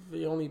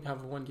 They only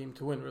have 1 game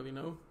to win, really,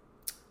 no?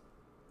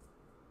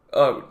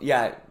 Oh,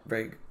 yeah.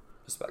 Very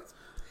respect.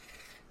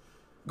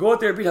 Go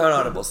out there and beat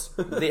Unaudibles.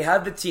 They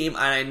have the team,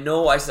 and I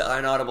know I said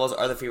Unaudibles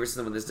are the favorites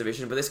in this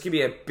division, but this could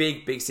be a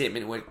big, big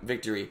statement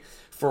victory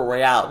for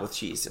Royale with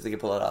cheese, if they can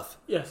pull it off.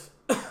 Yes.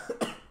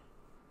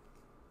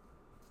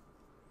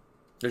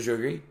 Does you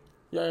agree?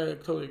 Yeah, I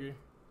totally agree.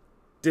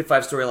 Did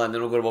 5 storyline,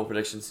 then we'll go to both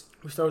predictions.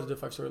 We started with the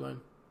 5 storyline.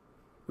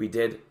 We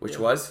did, which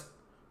was?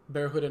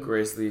 Bearhood and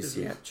Grizzlies,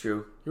 yeah,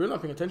 true. You were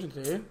not paying attention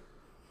today, eh?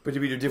 But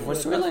did we do different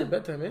That's storyline?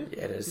 bedtime, eh?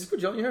 Yeah, it Did is. you put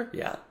gel in your hair?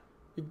 Yeah.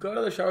 You got out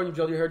of the shower and you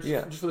gelled your hair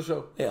just for the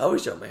show? Yeah, I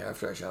always gel my hair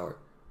after I shower.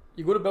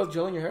 You go to bed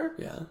gelling your hair?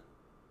 Yeah.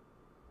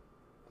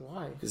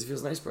 Why? Because it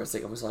feels nice, bro. It's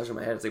like a massage on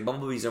my head. It's like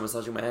bumblebees are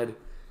massaging my head.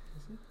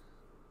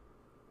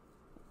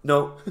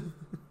 No.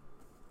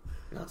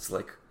 Not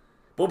slick.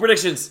 Bold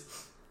predictions.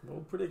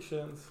 Bold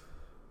predictions.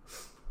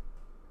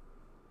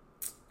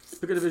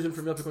 Pick a division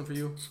for me, I'll pick one for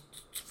you.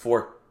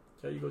 4.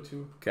 Okay, you go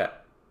 2. Okay.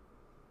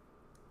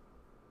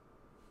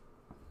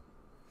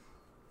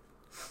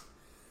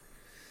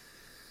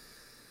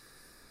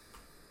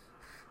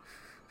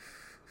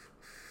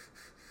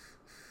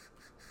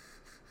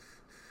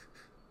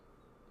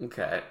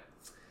 Okay.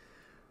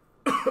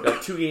 We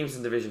got 2 games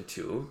in Division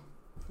 2. You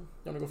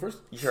want to go first?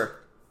 Sure.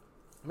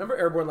 Remember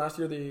Airborne last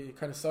year? They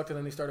kind of sucked, and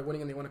then they started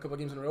winning, and they won a couple of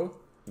games in a row.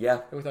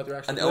 Yeah. And we thought they were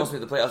actually. And they good. almost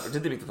made the playoffs. Or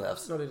did they make the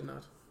playoffs? No, they did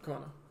not. Come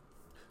on now.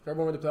 If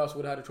Airborne made the playoffs, we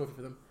would have had a trophy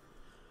for them.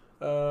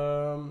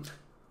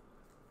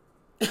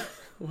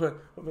 What?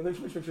 Well, let's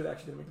make sure they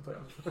actually didn't make the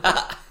playoffs.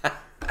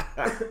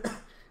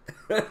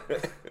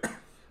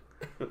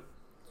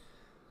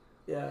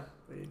 Yeah,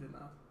 they did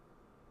not.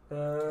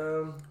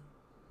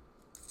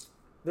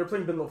 They're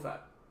playing Bin Low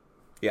Fat.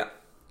 Yeah.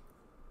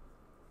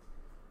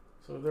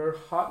 So they're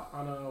hot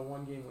on a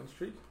 1-game win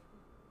streak.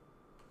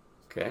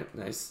 Okay,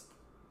 nice.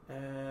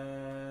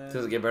 And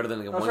Does it get better than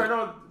like a oh, one? sorry,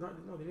 no, they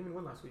didn't even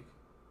win last week.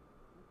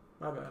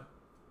 My bad.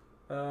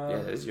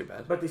 Yeah, that is your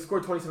bad. But they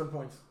scored 27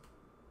 points,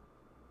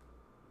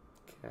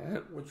 Okay.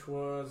 which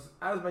was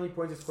as many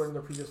points as scored in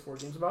their previous 4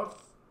 games about.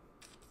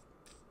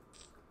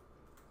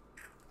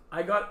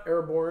 I got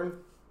Airborne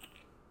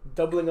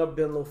doubling up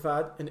Bin Low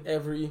Fat in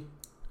every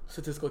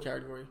statistical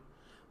category.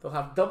 They'll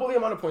have double the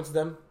amount of points to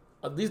them,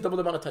 at least double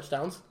the amount of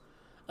touchdowns,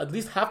 at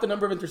least half the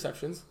number of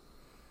interceptions,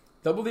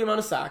 double the amount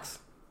of sacks.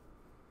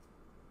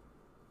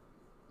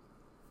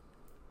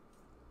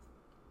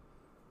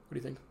 What do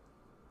you think?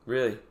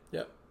 Really?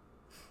 Yeah.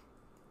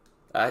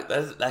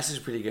 That's actually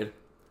pretty good.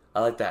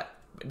 I like that.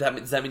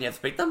 Does that mean you have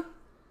to pick them?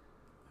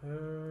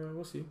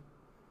 We'll see.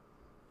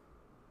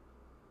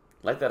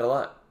 I like that a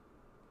lot.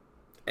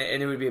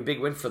 And it would be a big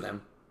win for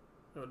them.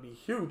 It would be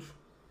huge.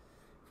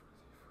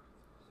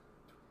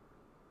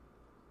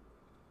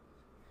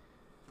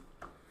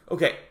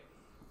 Okay.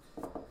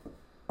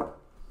 Nice. I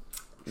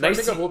Nice.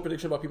 make a bold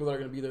prediction about people that are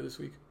going to be there this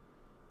week.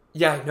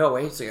 Yeah, no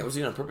way. So I was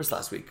doing it on purpose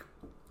last week.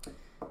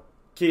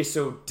 Okay,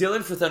 so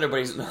Dylan for Thunder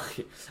Buddies. No,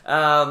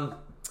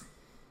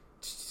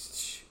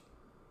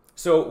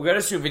 so we got to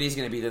assume Vinny's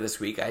going to be there this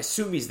week. I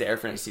assume he's there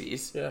for nice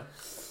CDs. Yeah.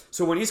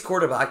 So when he's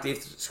quarterback,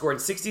 they've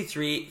scored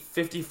 63,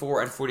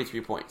 54, and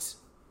 43 points.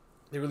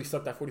 They really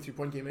sucked that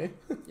 43-point game, eh?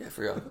 Yeah, I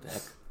forgot what the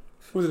heck.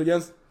 Who was it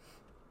against?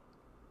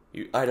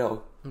 I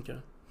know. Okay.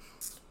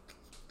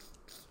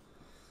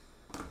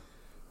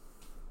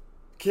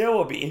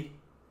 KOB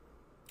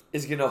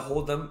is going to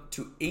hold them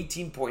to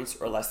 18 points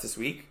or less this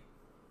week.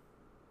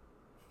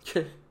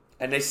 Okay.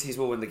 And nice CDs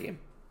will win the game.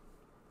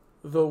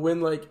 They'll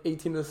win like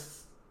 18 to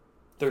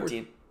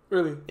 13.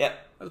 Really?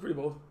 Yep. That's pretty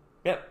bold.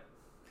 Yep.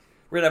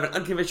 We're going to have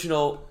an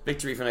unconventional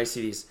victory for nice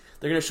CDs.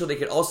 They're going to show they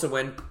can also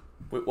win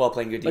while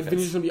playing good defense. Like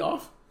Vinny's going to be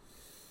off?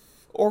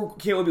 Or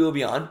KOB will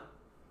be on.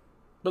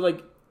 But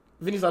like,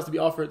 Vinny's has to be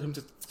off for him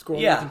to score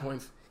only Yeah. 18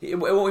 points. We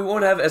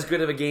won't have as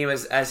good of a game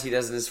as he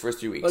does in his first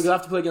 3 weeks. Like, they'll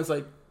have to play against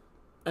like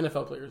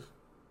NFL players.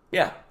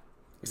 Yeah.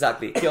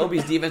 Exactly.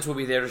 KOB's defense will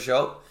be there to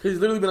show. He's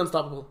literally been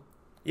unstoppable.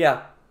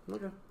 Yeah.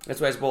 Okay. That's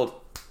why it's bold.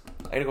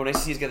 I'm going to go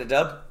nice CDs, get the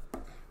dub.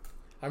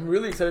 I'm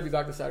really excited to be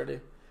back this Saturday.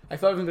 I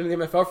thought I've been doing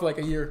the MFL for like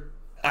a year.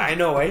 I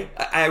know, eh?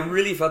 I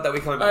really felt that way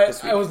coming back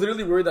this week. I was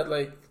literally worried that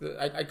like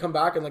I'd come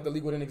back and like the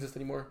league wouldn't exist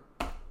anymore.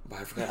 But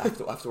I forgot I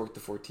have to work the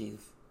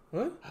 14th.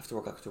 What? I have to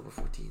work October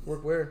 14th.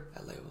 Work where?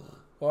 At Loyola.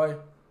 Why?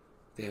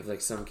 They have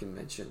like some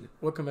convention.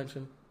 What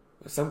convention?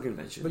 Some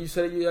convention. But you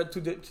said you had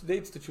two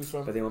dates to choose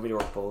from. But they want me to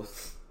work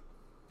both.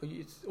 But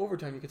it's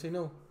overtime. You could say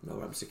no.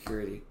 No, I'm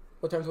security.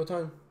 What time's what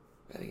time?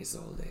 I think it's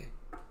the whole day.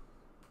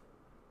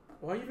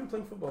 Why are you even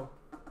playing football?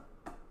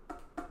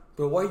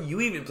 Bro, why are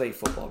you even playing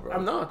football, bro?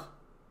 I'm not.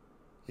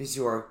 Yes,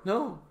 you are.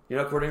 No. You're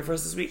not coordinating for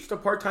us this week? Just a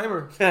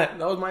part-timer. That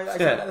was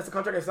that's the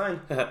contract I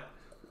signed.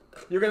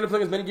 You're going to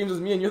play as many games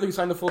as me, and you're the who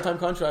signed the full-time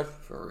contract.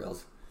 For real.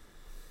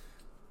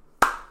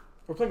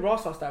 We're playing Raw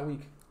Sauce that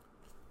week.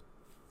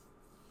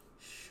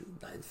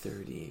 Shoot,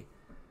 9:30.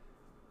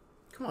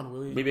 Come on,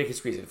 Willie. Maybe I can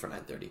squeeze it for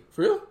 9:30.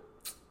 For real?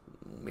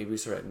 Maybe we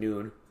start at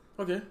noon.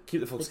 Okay. Keep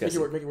the full Make it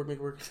schedule. work, make it work, make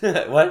it work.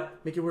 What?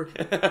 Make it work.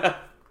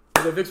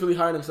 The Vic's really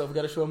high on himself. We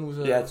got to show him who's...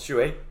 Yeah, it's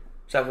true, eh?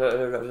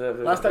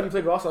 Last time you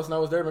played Raw Sauce and I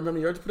was there, remember how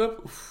many yards you put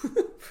up?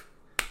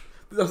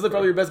 That was like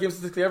probably your best game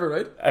statistically ever,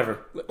 right? Ever.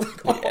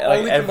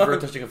 Only ever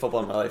combined. touching a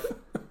football in my life.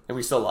 And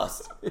we still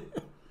lost.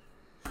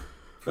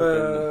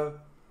 Yeah,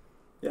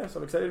 so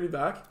I'm excited to be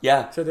back.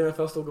 Yeah. So the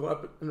MFL still go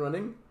up and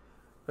running.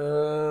 I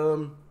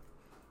don't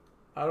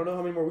know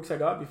how many more weeks I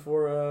got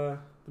before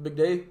the big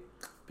day.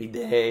 Big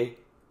day.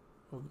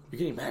 You're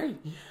getting married?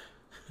 Yeah.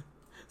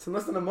 It's in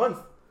less than a month.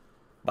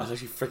 That's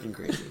actually freaking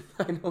crazy.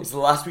 I know. It's the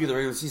last week of the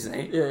regular season,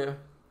 eh? Yeah.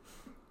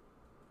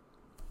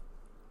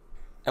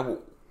 And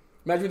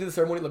Imagine we did the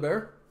ceremony at La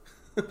Bear.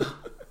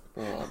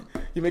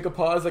 You make a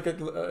pause like a...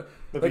 that'd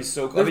like, be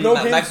so cool. I there's mean,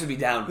 no Max games- would be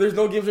down. There's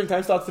no games during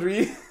time slot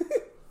 3.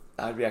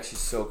 That'd be actually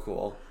so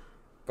cool.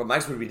 But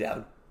Max would be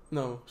down.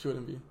 No, she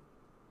wouldn't be.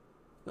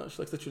 No, she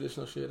likes the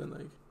traditional shit and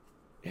like...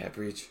 Yeah,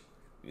 preach.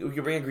 We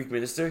could bring a Greek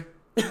minister.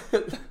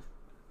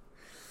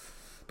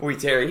 Boy,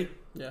 Terry.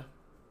 Yeah.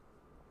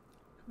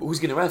 But who's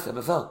gonna ref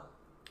MFL?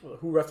 Well,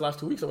 who refed last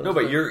 2 weeks? No,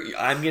 but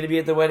I'm gonna be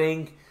at the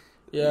wedding.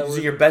 Yeah, You're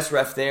your best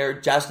ref there.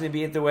 Josh's gonna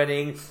be at the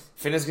wedding.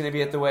 Finn is gonna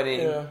be at the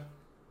wedding. Yeah.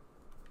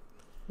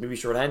 Maybe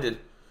short-handed.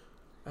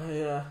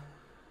 Yeah.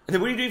 And then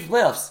what are you doing for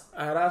playoffs?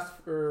 I had asked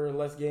for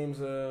less games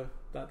that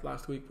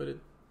last week, but it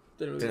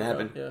didn't really Didn't work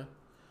happen. out. Yeah.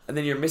 And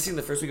then you're missing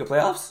the first week of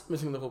playoffs?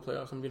 Missing the whole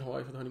playoffs. I'm going to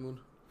Hawaii for the honeymoon.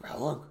 For how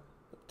long?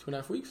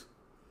 2.5 weeks.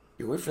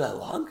 You're away for that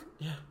long?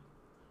 Yeah.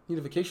 Need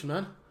a vacation,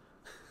 man.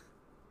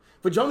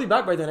 But John will be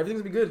back by then.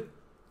 Everything's going to be good.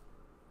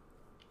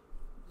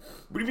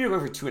 What do you mean you're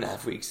away for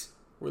 2.5 weeks?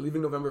 We're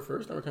leaving November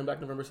 1st, and we're coming back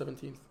November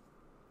 17th.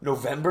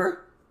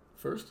 November?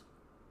 1st?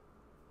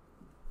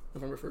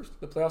 November 1st.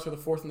 The playoffs are the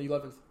 4th and the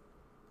 11th.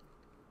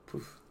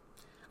 Poof.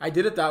 I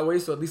did it that way,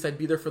 so at least I'd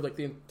be there for like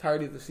the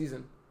entirety of the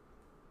season.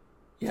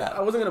 Yeah.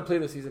 I wasn't going to play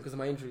this season because of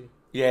my injury.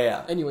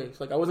 Yeah.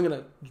 Anyways, like I wasn't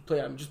going to play.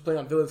 I'm just playing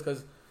on Villains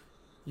because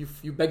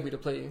you begged me to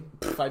play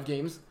 5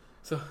 games.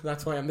 So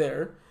that's why I'm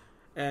there.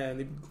 And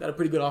they had a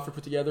pretty good offer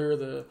put together.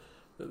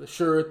 The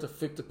shirt,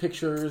 the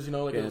pictures, you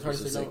know, like it was hard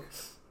to say no.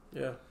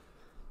 Yeah.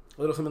 A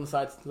little something on the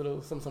side,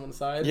 some on the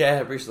side. Yeah, I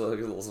appreciate a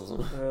little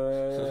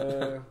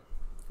something.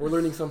 We're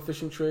learning some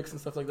fishing tricks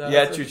and stuff like that.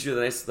 Yeah, true.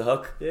 The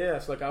hook. Yeah,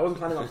 so like I wasn't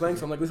planning on playing,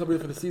 so I'm like, at least I'll be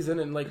there for the season.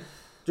 And like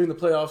during the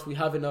playoffs, we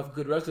have enough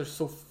good rest. There's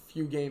so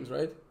few games,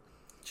 right?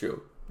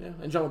 True. Yeah,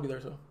 and John will be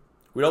there, so.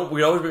 We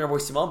always bring our boy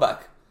Simon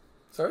back.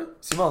 Sorry?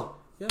 Simon.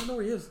 Yeah, I know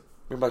where he is.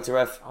 Bring him back to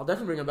ref. I'll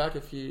definitely bring him back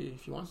if he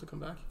wants to come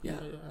back. Yeah.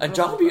 Yeah. And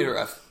John will be a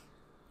ref.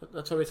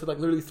 That's what I said like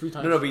literally 3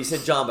 times. No, but you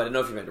said John, but I didn't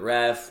know if you meant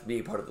ref,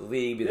 be part of the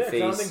league, be the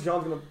face. I don't think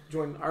John's going to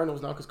join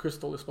Arnold's now because Chris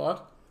stole his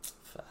spot.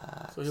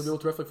 Facts. So he'll be able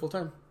to ref like full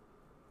time.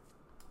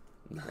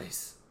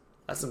 Nice.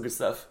 That's some good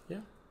stuff.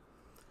 Yeah.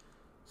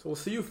 So we'll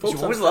see you folks.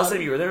 When was the last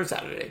time you were there on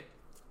Saturday?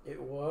 It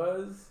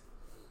was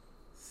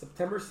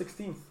September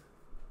 16th.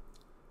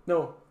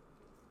 No.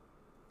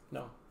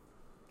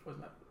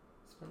 Wasn't that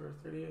September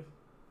 30th?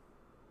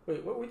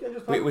 Wait, what weekend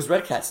just passed? Wait, it was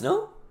Red Cats,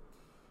 no?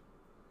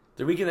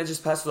 The weekend that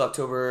just passed was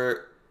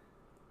October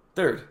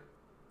 3rd.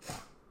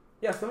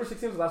 Yeah, September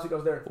 16th was the last week I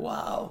was there.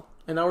 Wow.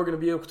 And now we're going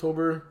to be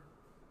October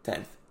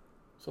 10th.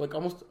 So like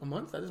almost a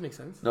month? That doesn't make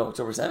sense. No,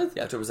 October 7th?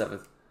 Yeah, October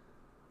 7th.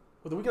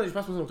 Well, the weekend that just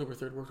passed wasn't October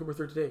 3rd. We're October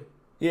 3rd today.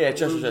 Yeah,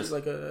 just.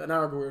 Like an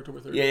hour ago we were October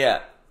 3rd.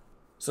 Yeah.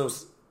 So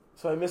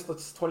I missed the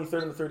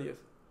 23rd and the 30th.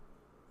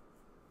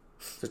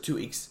 So 2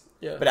 weeks.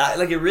 Yeah. But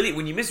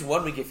when you miss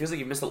 1 week, it feels like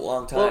you missed a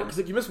long time. Well, because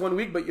like you miss 1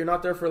 week, but you're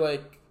not there for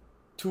like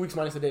 2 weeks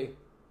minus a day.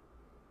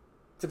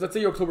 So let's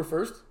say you're October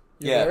 1st,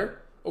 you're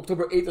there.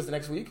 October 8th is the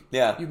next week.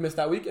 Yeah. You've missed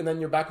that week, and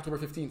then you're back October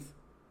 15th.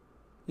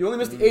 You only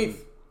missed the 8th,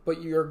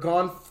 but you're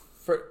gone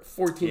for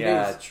 14 days.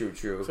 Yeah,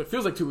 true. So it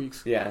feels like 2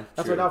 weeks. Yeah,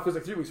 That's why now it feels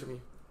like 3 weeks for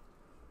me.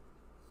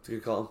 It's a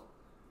good call.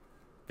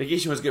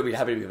 Vacation was good. We're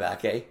happy to be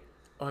back, eh?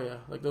 Oh yeah,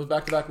 like those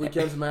back-to-back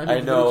weekends, man. I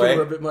know, eh?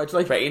 Were a bit much.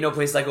 Like, but ain't no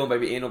place like home,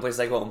 baby. Ain't no place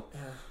like home. Yeah.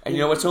 And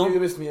you know what's home? You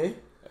missed me, eh?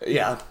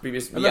 Yeah, we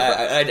missed me.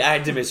 Yeah, I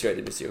did miss you.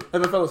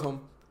 MFL was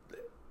home.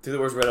 Threw the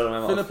words right out of my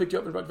mouth. Finna picked you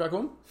up and brought you back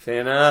home?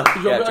 Finna. Did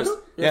you go back home?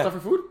 You had stuff for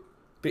food?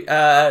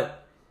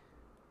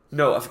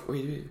 No.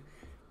 We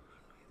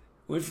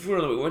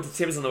went to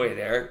Tim's on the way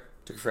there.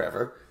 Took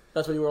forever.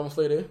 That's why you were almost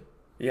late, eh?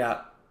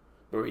 Yeah.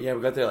 But we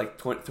got there like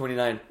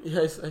 29.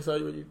 Yeah, I saw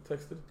you when you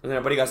texted. And then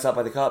our buddy got stopped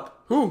by the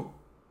cop. Who?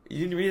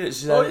 You didn't read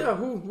it? Yeah,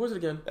 who? Who was it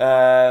again?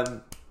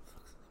 One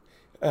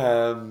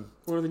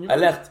of the new I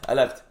left.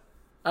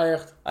 I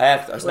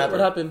snapped What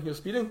happened? He was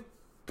speeding?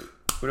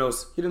 Who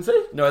knows? He didn't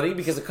say? No, I think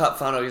because the cop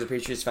found out he was a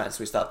Patriots fan, so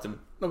we stopped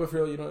him. No, but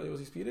for real, was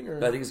he speeding? Or?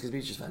 No, I think it's because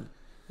he's a Patriots fan.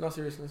 No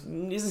seriousness.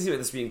 He doesn't seem like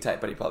the speeding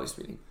type, but he probably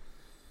speeding.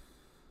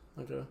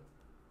 Okay.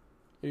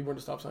 Maybe more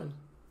the stop sign.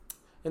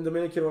 In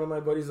Dominican, one of my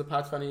buddies is a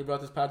Pats fan, and he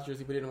brought this Pats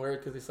jersey, but he didn't wear it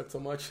because they sucked so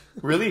much.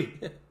 Really?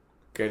 Yeah.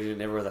 Okay, I didn't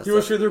never wear that. He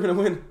was sure they were going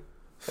to win.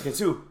 Okay,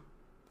 too.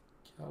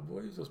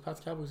 Cowboys? Those Pats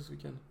Cowboys this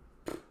weekend.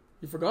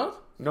 You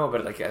forgot? No,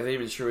 but like I wasn't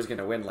even sure he was going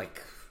to win,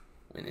 like,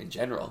 in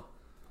general.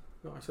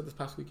 No, I said this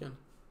past weekend.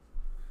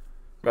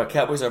 Bro,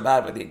 Cowboys are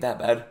bad, but they ain't that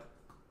bad.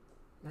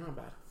 They're not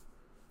bad.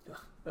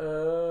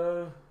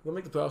 They'll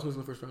make the playoffs, lose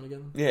in the first round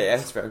again. Yeah,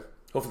 that's fair.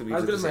 Hopefully we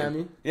as good as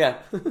Miami. Yeah.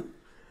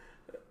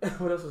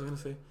 What else was I going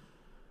to say?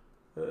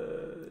 So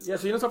you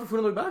didn't stop for food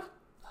on the way back?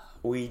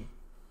 We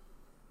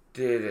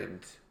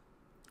didn't.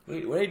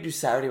 Wait, what did I do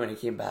Saturday when I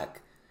came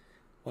back?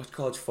 Watch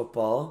college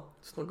football.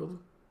 Snuggled.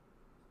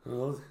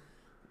 Well,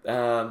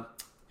 I forget.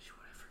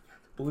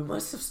 But we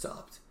must have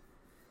stopped.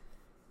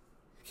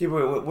 Okay,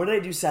 wait, what did I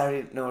do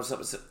Saturday? No,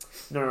 something's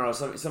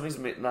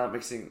not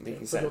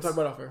making sense. We'll talk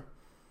about it off air.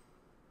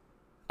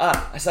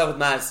 I stopped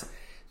with Maz.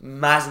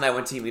 Maz and I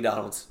went to eat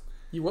McDonald's.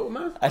 You what with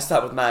Maz? I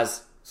stopped with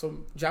Maz. So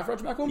Jaff brought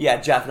you back home? Yeah,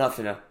 Jaff, not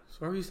Finna. So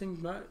why were you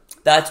saying that?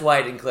 That's why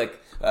I didn't click.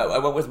 I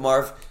went with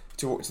Marv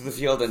to the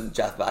field and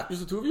Jaff back.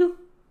 Just the two of you?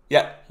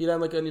 Yeah. He had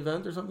like an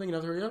event or something? You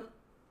have to hurry up?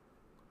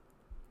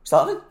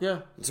 Sullivan? Yeah.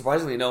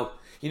 Surprisingly, no.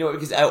 You know,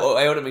 because I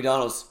owed at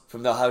McDonald's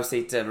from the Ohio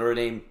State to Notre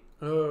Dame.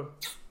 Oh.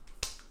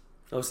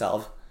 No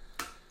salve.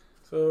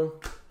 So,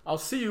 I'll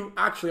see you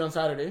actually on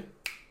Saturday.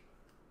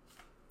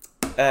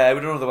 We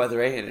don't know the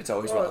weather, eh? And it's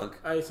always wrong.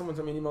 Someone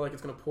sent me an email like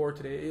it's going to pour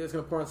today. It's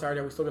going to pour on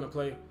Saturday. Are we still going to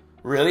play?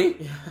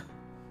 Really? Yeah.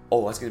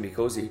 Oh, that's going to be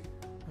cozy.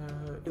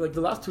 Like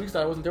the last 2 weeks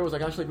that I wasn't there was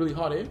like actually really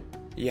hot, eh?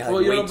 Yeah,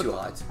 like way too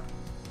hot.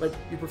 Like,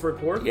 you prefer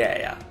pour?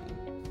 Yeah.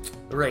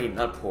 Rain,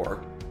 not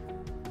pour.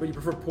 But you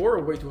prefer pour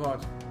or way too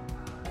hot?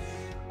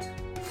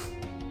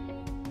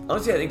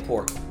 Honestly, I think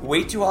pour.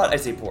 Way too hot, I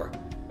say pour.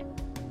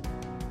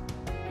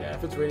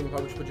 offense rating,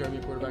 probably should put Jeremy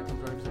at quarterback and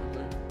run every single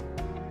play.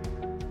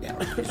 Yeah,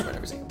 you just run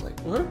every single play.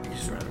 What? You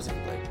just run every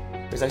single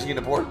play. Is actually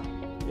getting a board?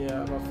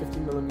 Yeah, about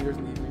 15 millimeters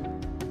in the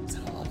evening. Is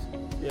that a lot?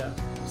 Yeah.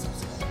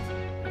 Sounds like a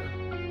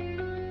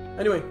lot.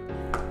 Anyway,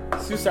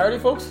 see you Saturday,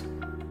 folks.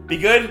 Be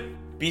good.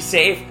 Be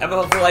safe.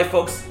 MFL for life,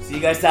 folks. See you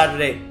guys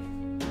Saturday.